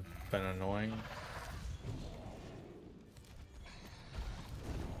 that would have been annoying.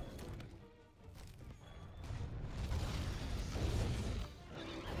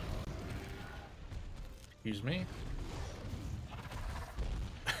 Excuse me?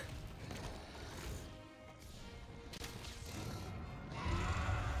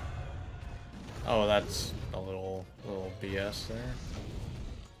 Oh, that's a little BS there.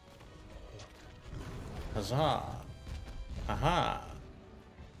 Huzzah! Aha!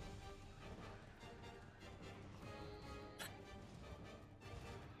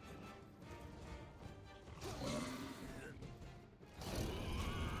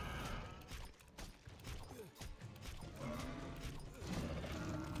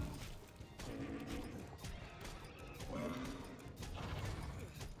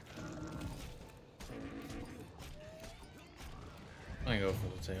 I'm gonna go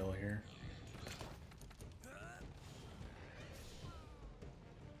for the tail here.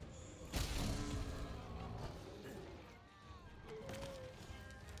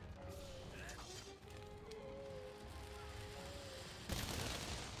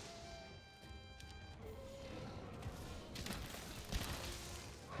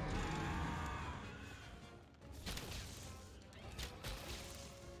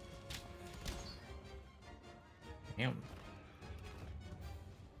 Damn.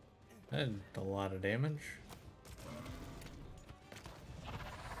 That did a lot of damage.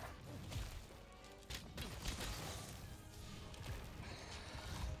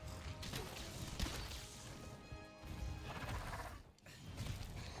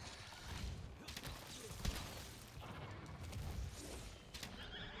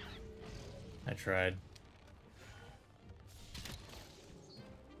 I tried.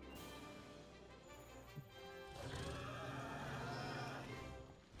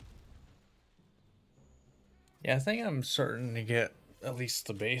 Yeah, I think I'm starting to get at least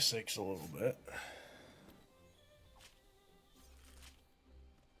the basics a little bit.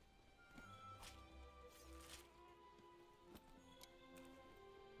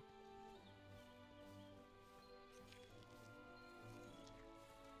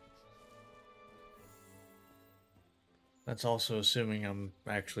 That's also assuming I'm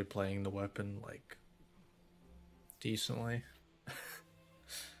actually playing the weapon, like, decently.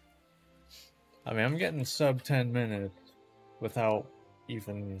 I mean, I'm getting sub 10 minutes without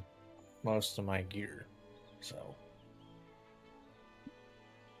even most of my gear, so.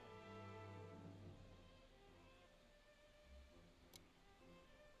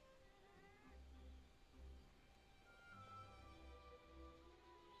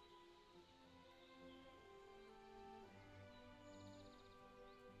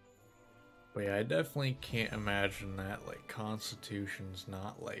 But yeah, I definitely can't imagine that, like, Constitution's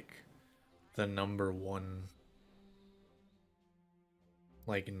not, like, the #1,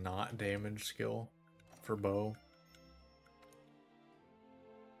 like, not damage skill for bow.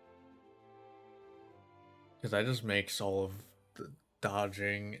 Because that just makes all of the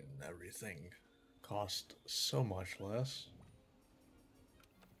dodging and everything cost so much less.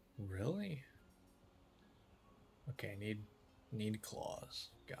 Really? Okay, need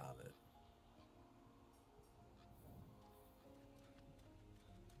claws. Got it.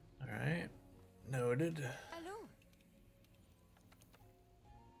 Alright. Noted. Hello.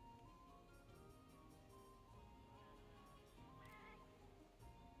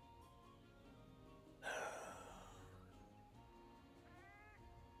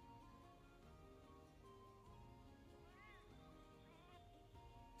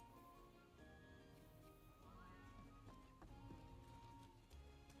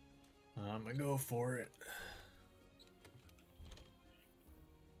 I'm gonna go for it.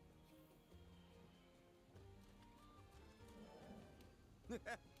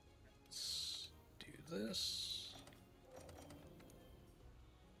 Let's do this.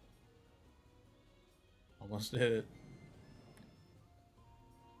 Almost did it.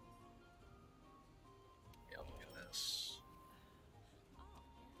 Yeah, look at this.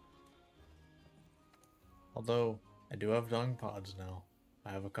 Although, I do have dung pods now.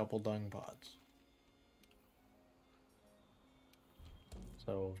 I have a couple dung pods.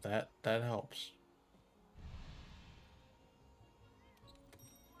 So that helps.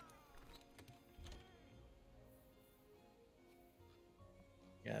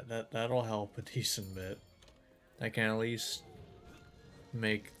 Yeah, that'll help a decent bit. I can at least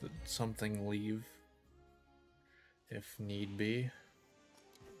make something leave if need be.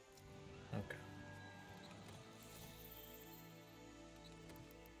 Okay.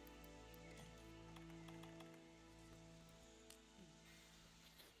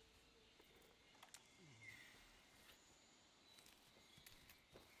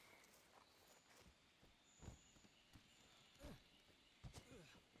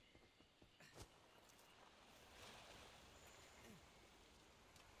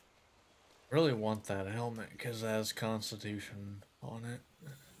 Really want that helmet because it has Constitution on it.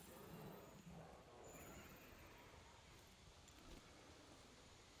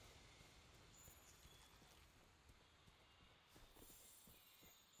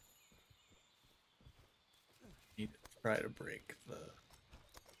 Need to try to break the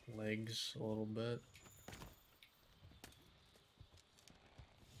legs a little bit.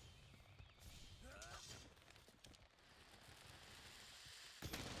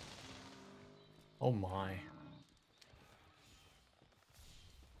 Oh my.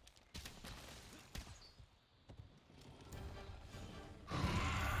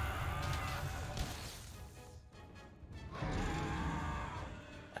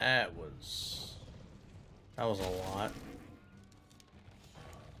 That was a lot.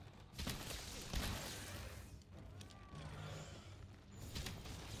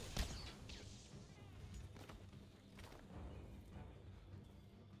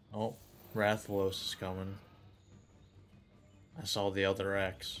 Oh, Rathalos is coming. I saw the other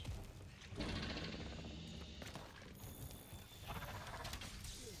X.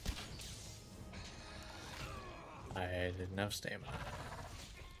 I didn't have stamina.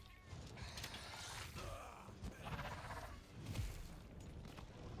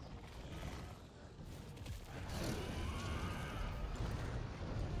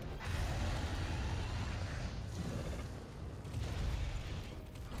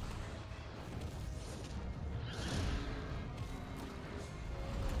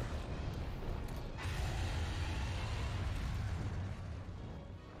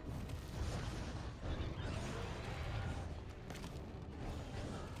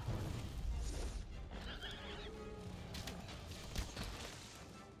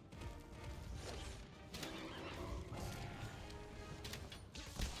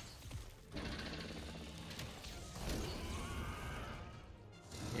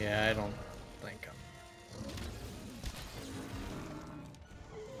 Yeah, I don't think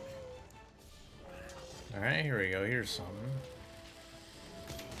I'm... Alright, here we go. Here's something.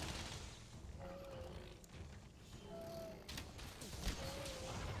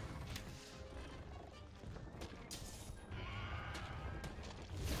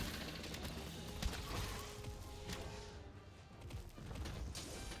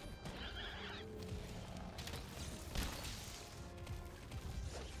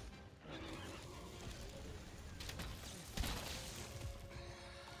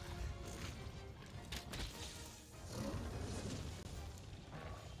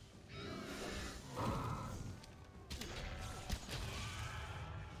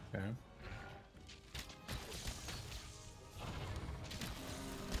 Okay.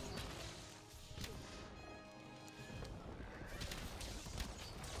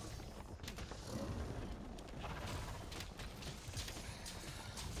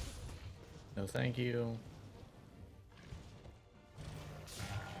 No, thank you.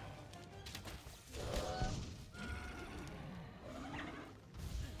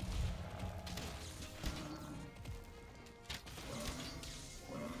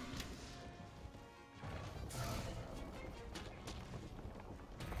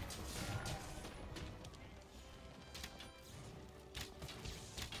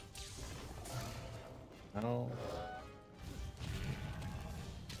 No.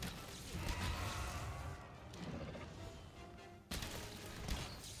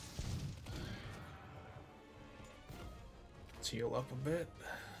 Let's heal up a bit.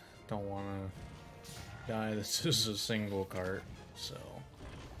 Don't want to die. This is a single cart, so...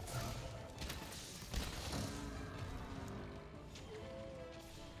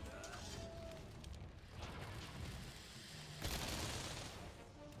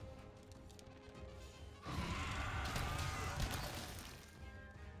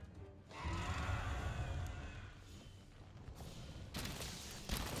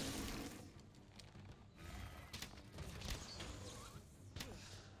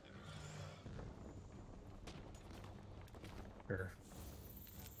 Sure.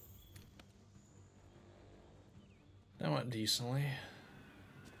 That went decently.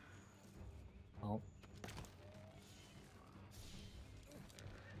 Oh.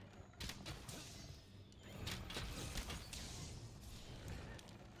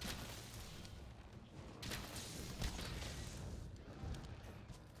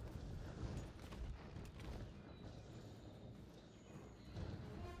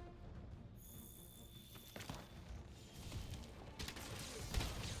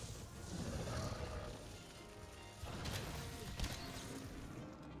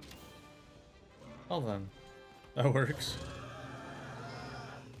 Well then, that works.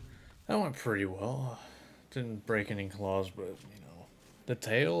 That went pretty well. Didn't break any claws, but, you know, the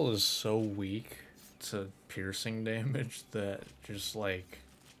tail is so weak to piercing damage that just, like,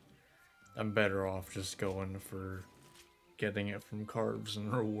 I'm better off just going for getting it from carbs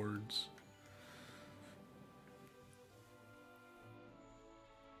and rewards.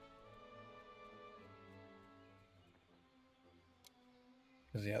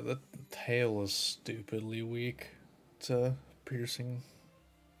 Cause yeah, the tail is stupidly weak to piercing.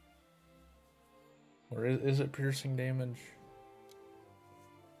 Or is it piercing damage?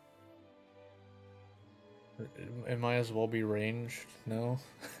 It might as well be ranged, no?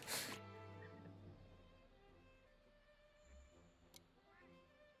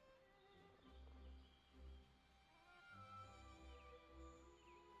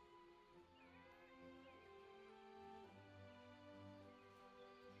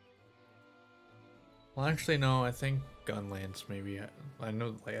 Well, actually, no, I think gun lance maybe. I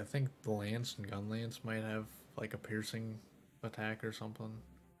know, like, I think the lance and gun lance might have, like, a piercing attack or something.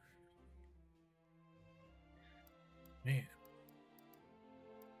 Man.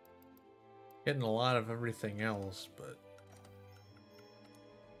 Getting a lot of everything else, but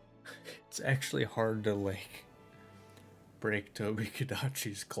it's actually hard to, like, break Toby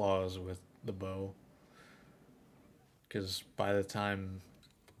Kadachi's claws with the bow. Because by the time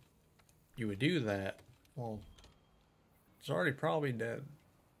you would do that, well, it's already probably dead.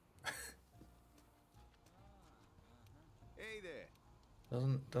 Hey there.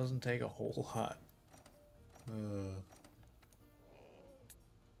 Doesn't take a whole lot.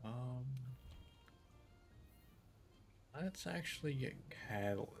 Um, let's actually get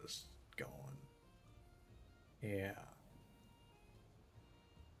Catalyst going. Yeah.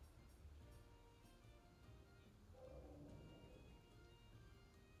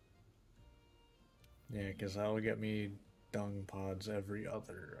 Yeah, because that'll get me dung pods every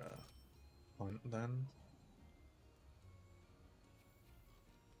other hunt then.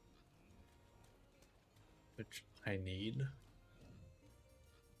 Which I need.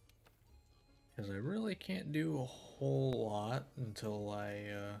 Because I really can't do a whole lot until I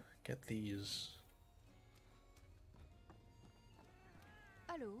get these.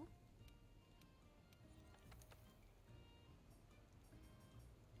 Hello.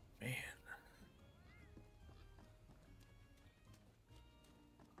 Man.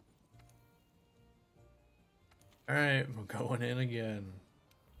 Alright, we're going in again.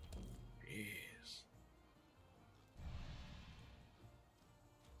 Jeez.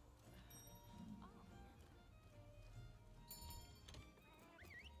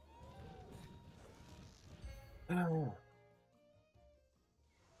 Oh.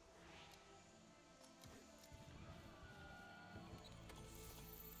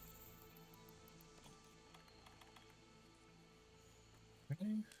 Okay.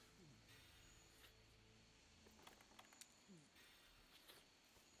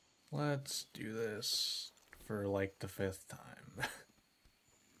 Let's do this for like the 5th time.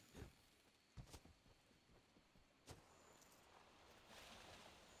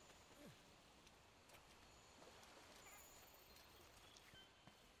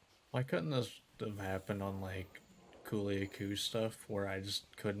 Why couldn't this have happened on like Kuliaku stuff where I just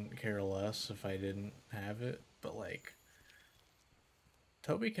couldn't care less if I didn't have it? But like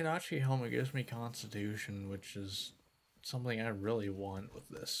Toby Kadachi helmet gives me Constitution, which is something I really want with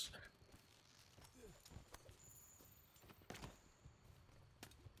this.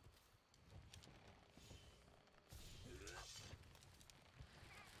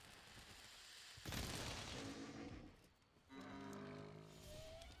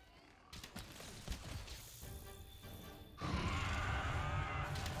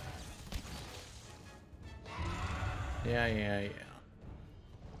 Yeah.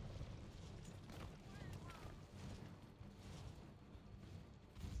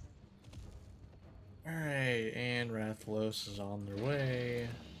 Alright, and Rathalos is on their way.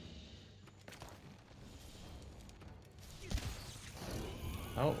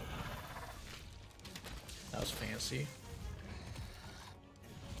 Oh. That was fancy.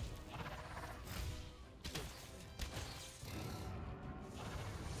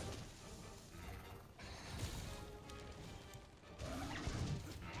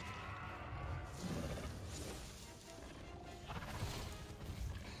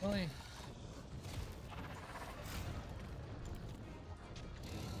 Really?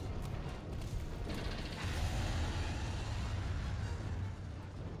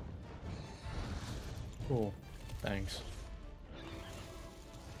 Cool. Thanks.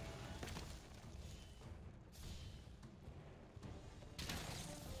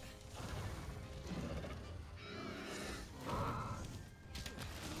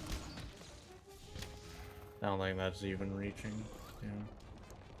 I don't think that's even reaching. Yeah.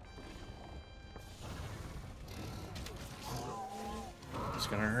 It's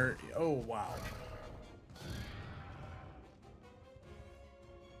gonna hurt. Oh, wow.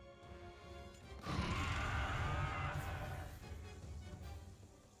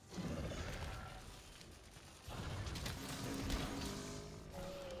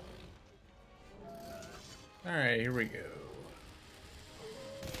 Alright, here we go.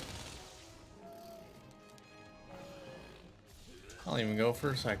 I'll even go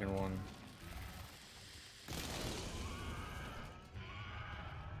for a second one.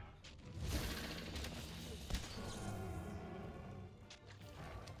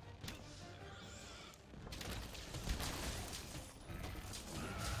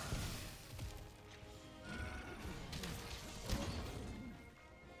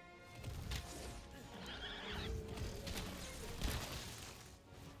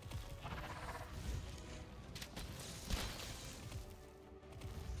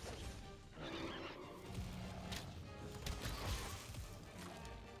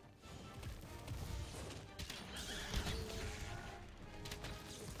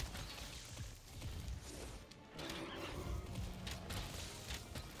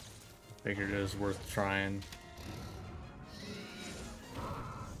 Figured it was worth trying.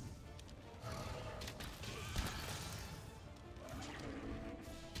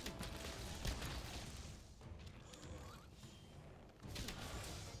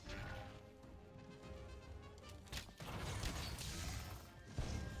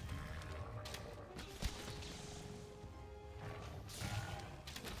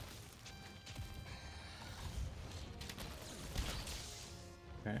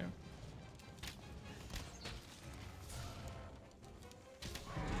 Okay.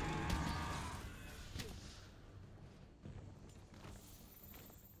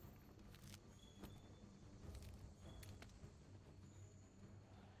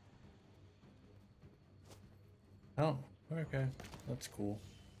 Oh, okay. That's cool.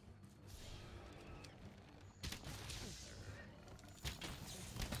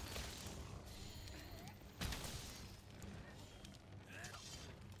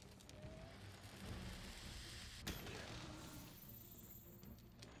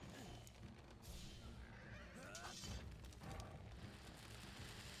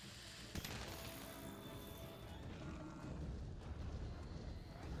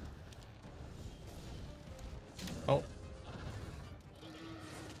 Oh.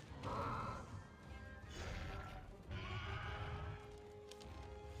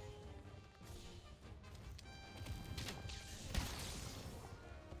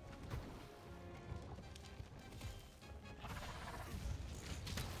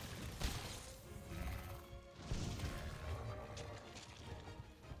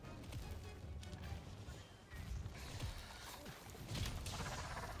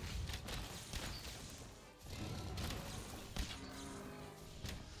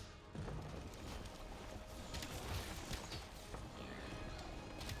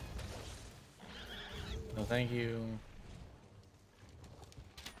 No, thank you.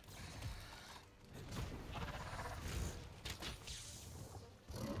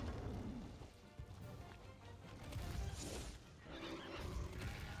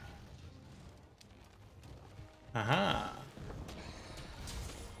 Aha.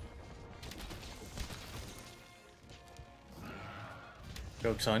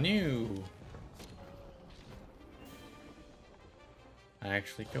 Joke's on you. I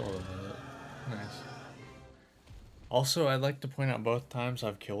actually killed him with it. Nice. Also, I'd like to point out both times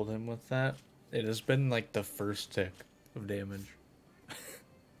I've killed him with that, it has been like the first tick of damage.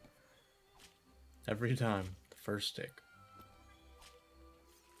 Every time, the first tick.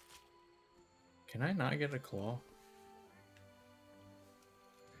 Can I not get a claw?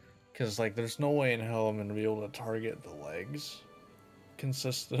 Because, like, there's no way in hell I'm going to be able to target the legs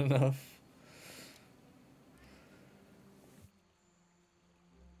consistent enough.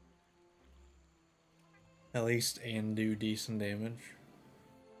 At least, and do decent damage.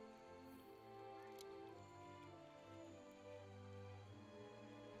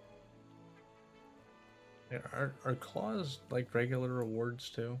 Yeah, are claws like regular rewards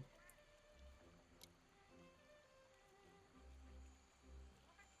too?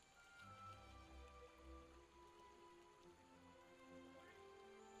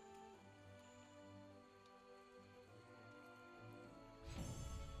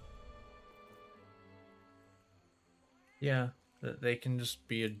 Yeah, they can just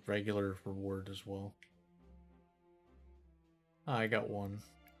be a regular reward as well. Oh, I got one.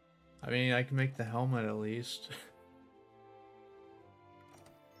 I mean, I can make the helmet at least.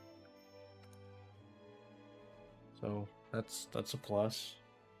 So that's a plus.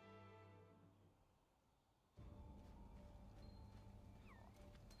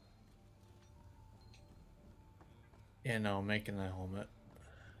 Yeah, no, making the helmet.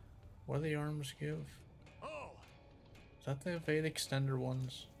 What do the arms give? Oh, Is that the Evade Extender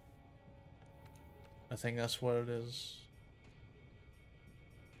ones? I think that's what it is.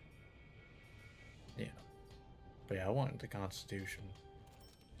 Yeah. But yeah, I want the Constitution.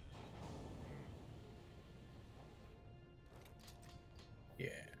 Yeah.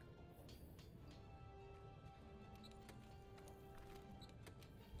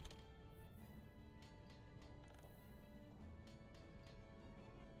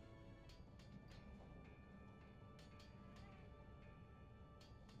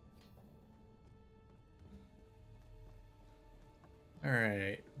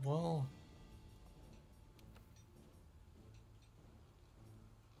 Alright, well...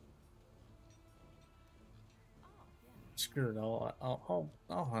 Screw it, I'll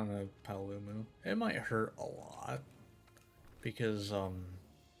hunt a Palumu. It might hurt a lot. Because, you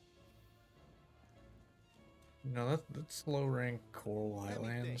know, that's low rank Coral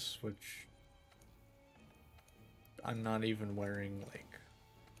Highlands, which I'm not even wearing, like,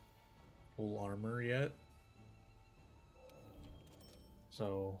 full armor yet.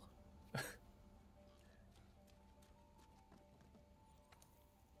 So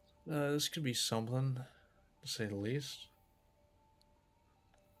this could be something, to say the least.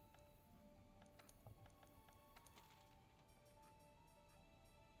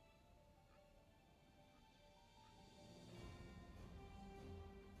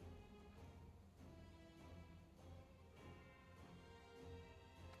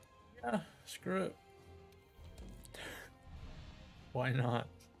 Yeah, screw it. Why not?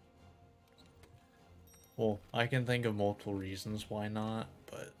 Well, I can think of multiple reasons why not,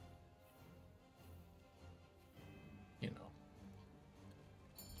 but you know.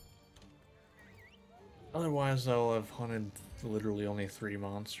 Otherwise, I'll have hunted literally only 3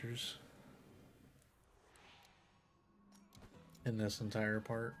 monsters in this entire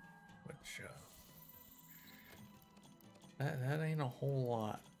part, which that ain't a whole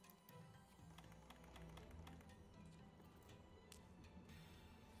lot.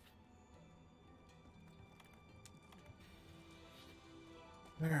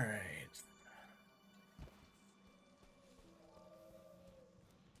 All right.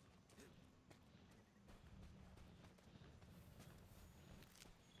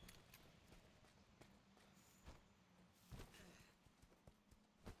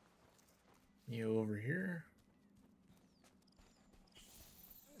 You over here.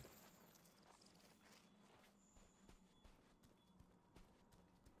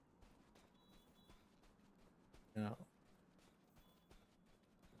 No.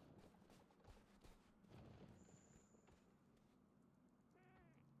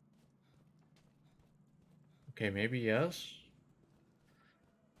 Okay, maybe yes.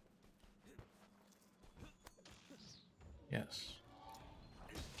 Yes.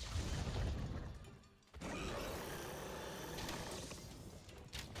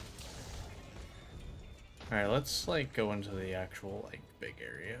 Alright, let's like go into the actual like big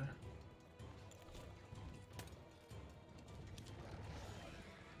area.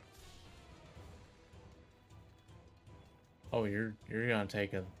 Oh, you're gonna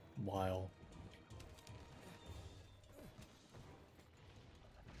take a while.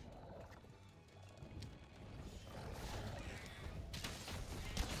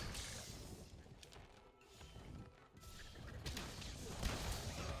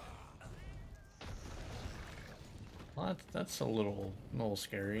 Well, that's a little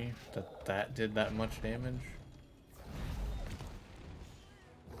scary that did that much damage.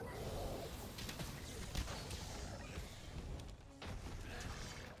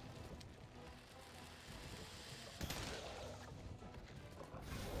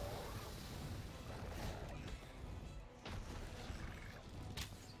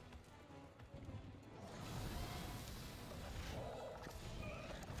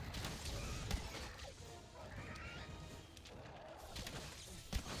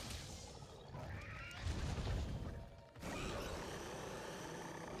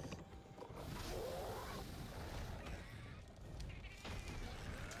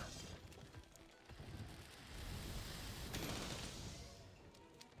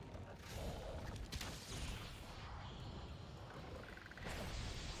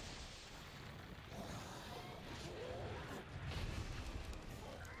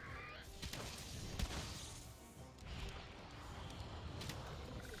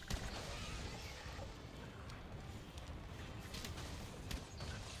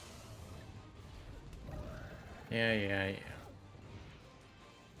 Yeah.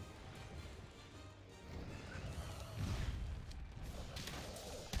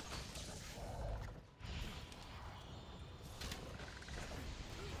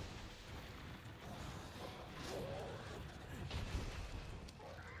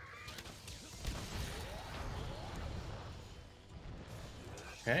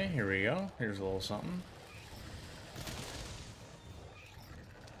 Okay, here we go. Here's a little something.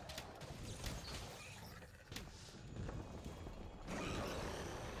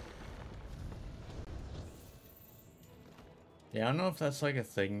 Yeah, I don't know if that's like a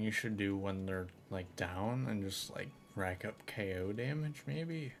thing you should do when they're like down and just like rack up KO damage,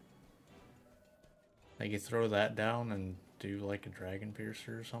 maybe? Like you throw that down and do like a Dragon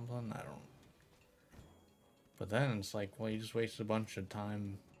Piercer or something? I don't. But then it's like, well, you just wasted a bunch of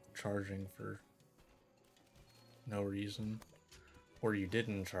time charging for no reason. Or you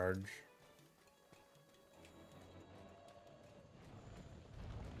didn't charge.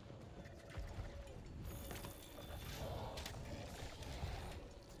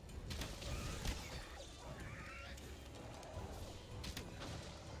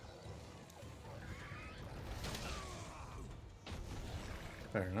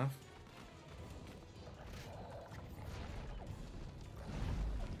 Fair enough.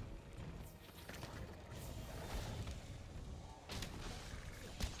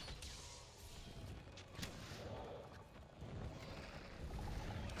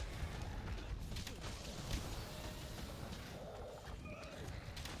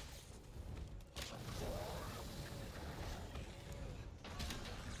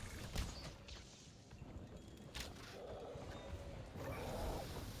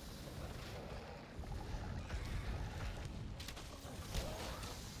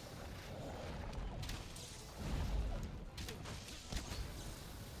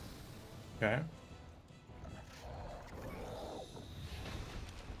 Okay.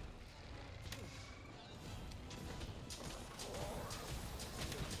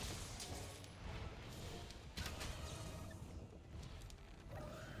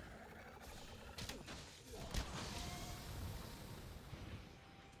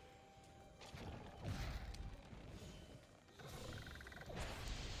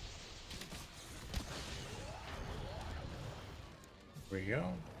 Here we go.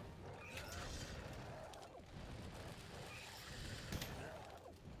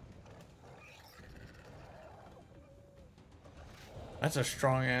 That's a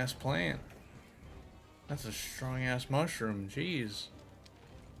strong ass plant. That's a strong ass mushroom. Jeez.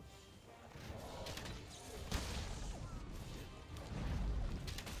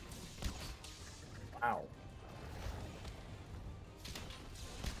 Wow.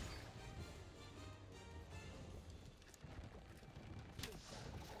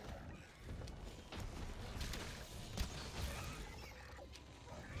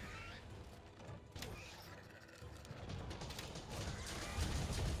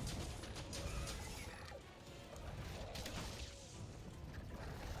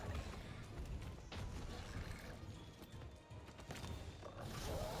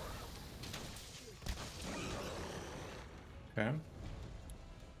 Okay.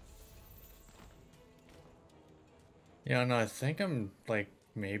 Yeah, no, I think I'm like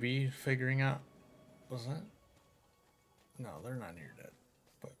maybe figuring out. Was that? No, they're not near dead.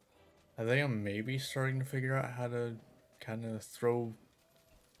 But I think I'm maybe starting to figure out how to kind of throw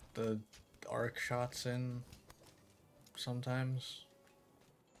the arc shots in sometimes.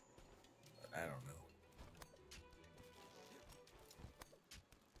 I don't know.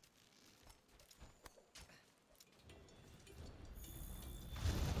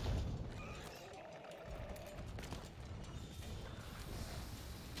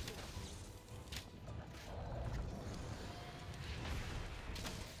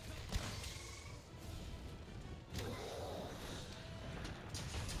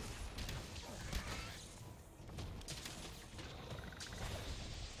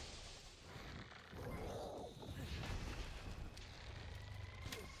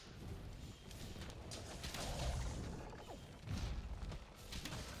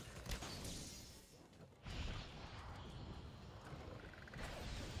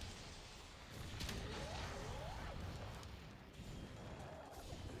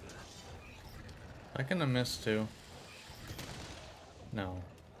 I can have missed too. No.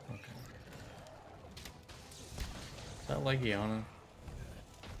 Okay. Is that Legiana?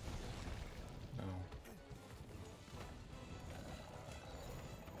 No.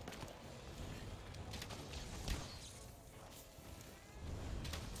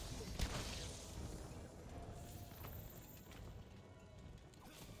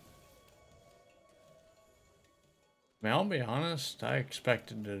 I mean, I'll be honest, I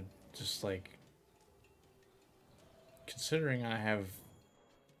expected to just like, considering I have,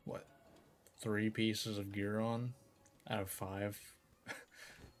 what, 3 pieces of gear on out of 5.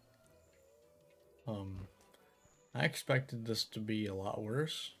 I expected this to be a lot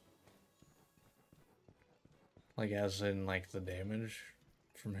worse. Like, as in, like, the damage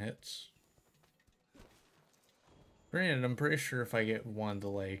from hits. Granted, I'm pretty sure if I get one of the,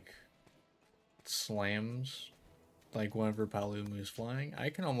 like, slams, like whenever Palumu's flying, I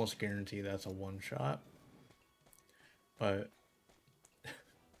can almost guarantee that's a one-shot. But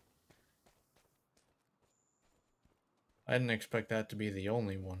I didn't expect that to be the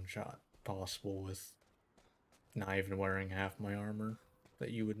only one-shot possible with not even wearing half my armor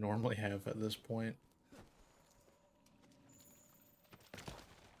that you would normally have at this point.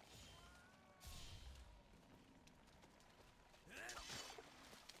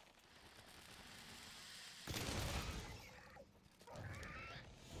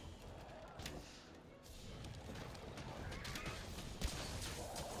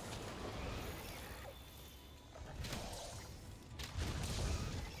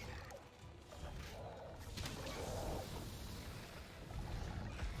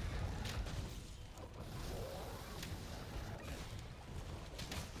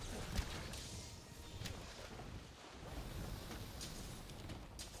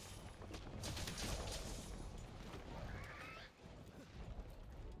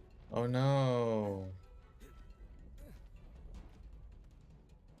 Oh no.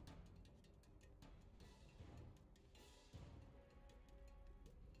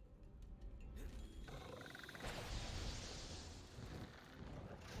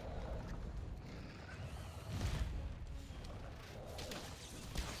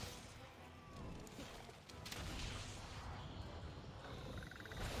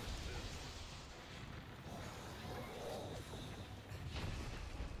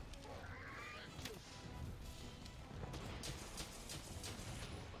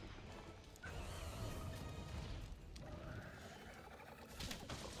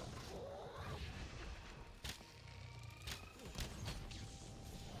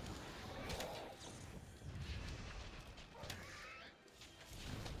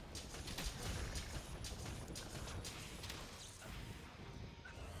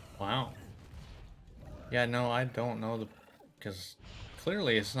 Wow. Yeah, no, I don't know the... Because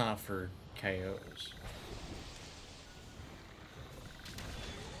clearly it's not for KOs.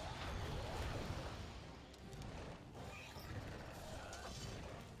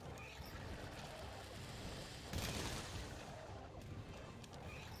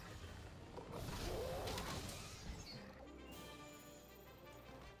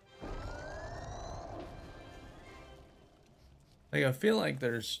 Like, I feel like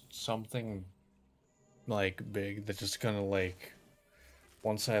there's something, like, big that's just gonna, like,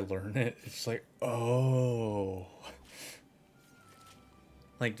 once I learn it, it's like, oh.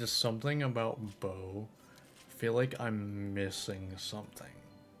 Like, just something about bow. I feel like I'm missing something.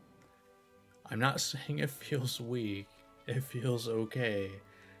 I'm not saying it feels weak. It feels okay.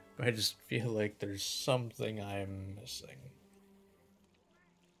 But I just feel like there's something I'm missing.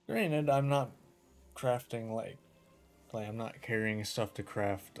 Granted, I'm not crafting, like I'm not carrying stuff to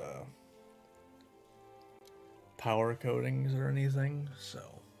craft, power coatings or anything, so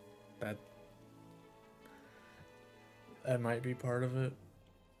that might be part of it,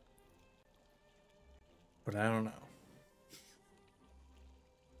 but I don't know.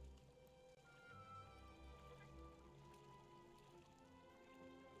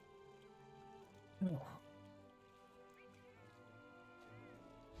 Oh.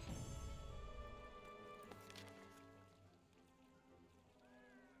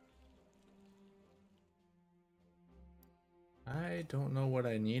 I don't know what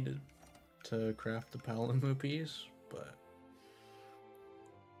I needed to craft the Palamute piece, but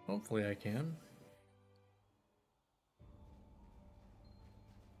hopefully I can.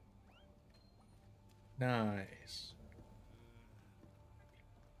 Nice.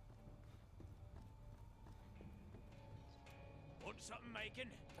 Want something making?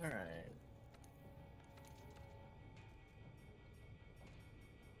 Alright.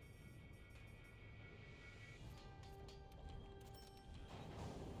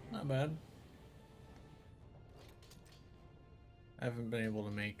 Not bad. I haven't been able to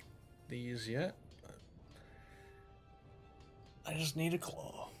make these yet, but I just need a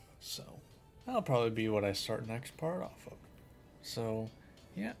claw, so that'll probably be what I start next part off of. So,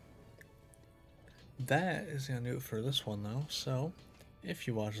 yeah. That is gonna do it for this one though, so if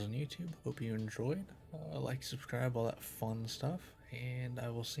you watched on YouTube, hope you enjoyed. Like, subscribe, all that fun stuff, and I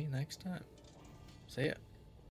will see you next time. See ya.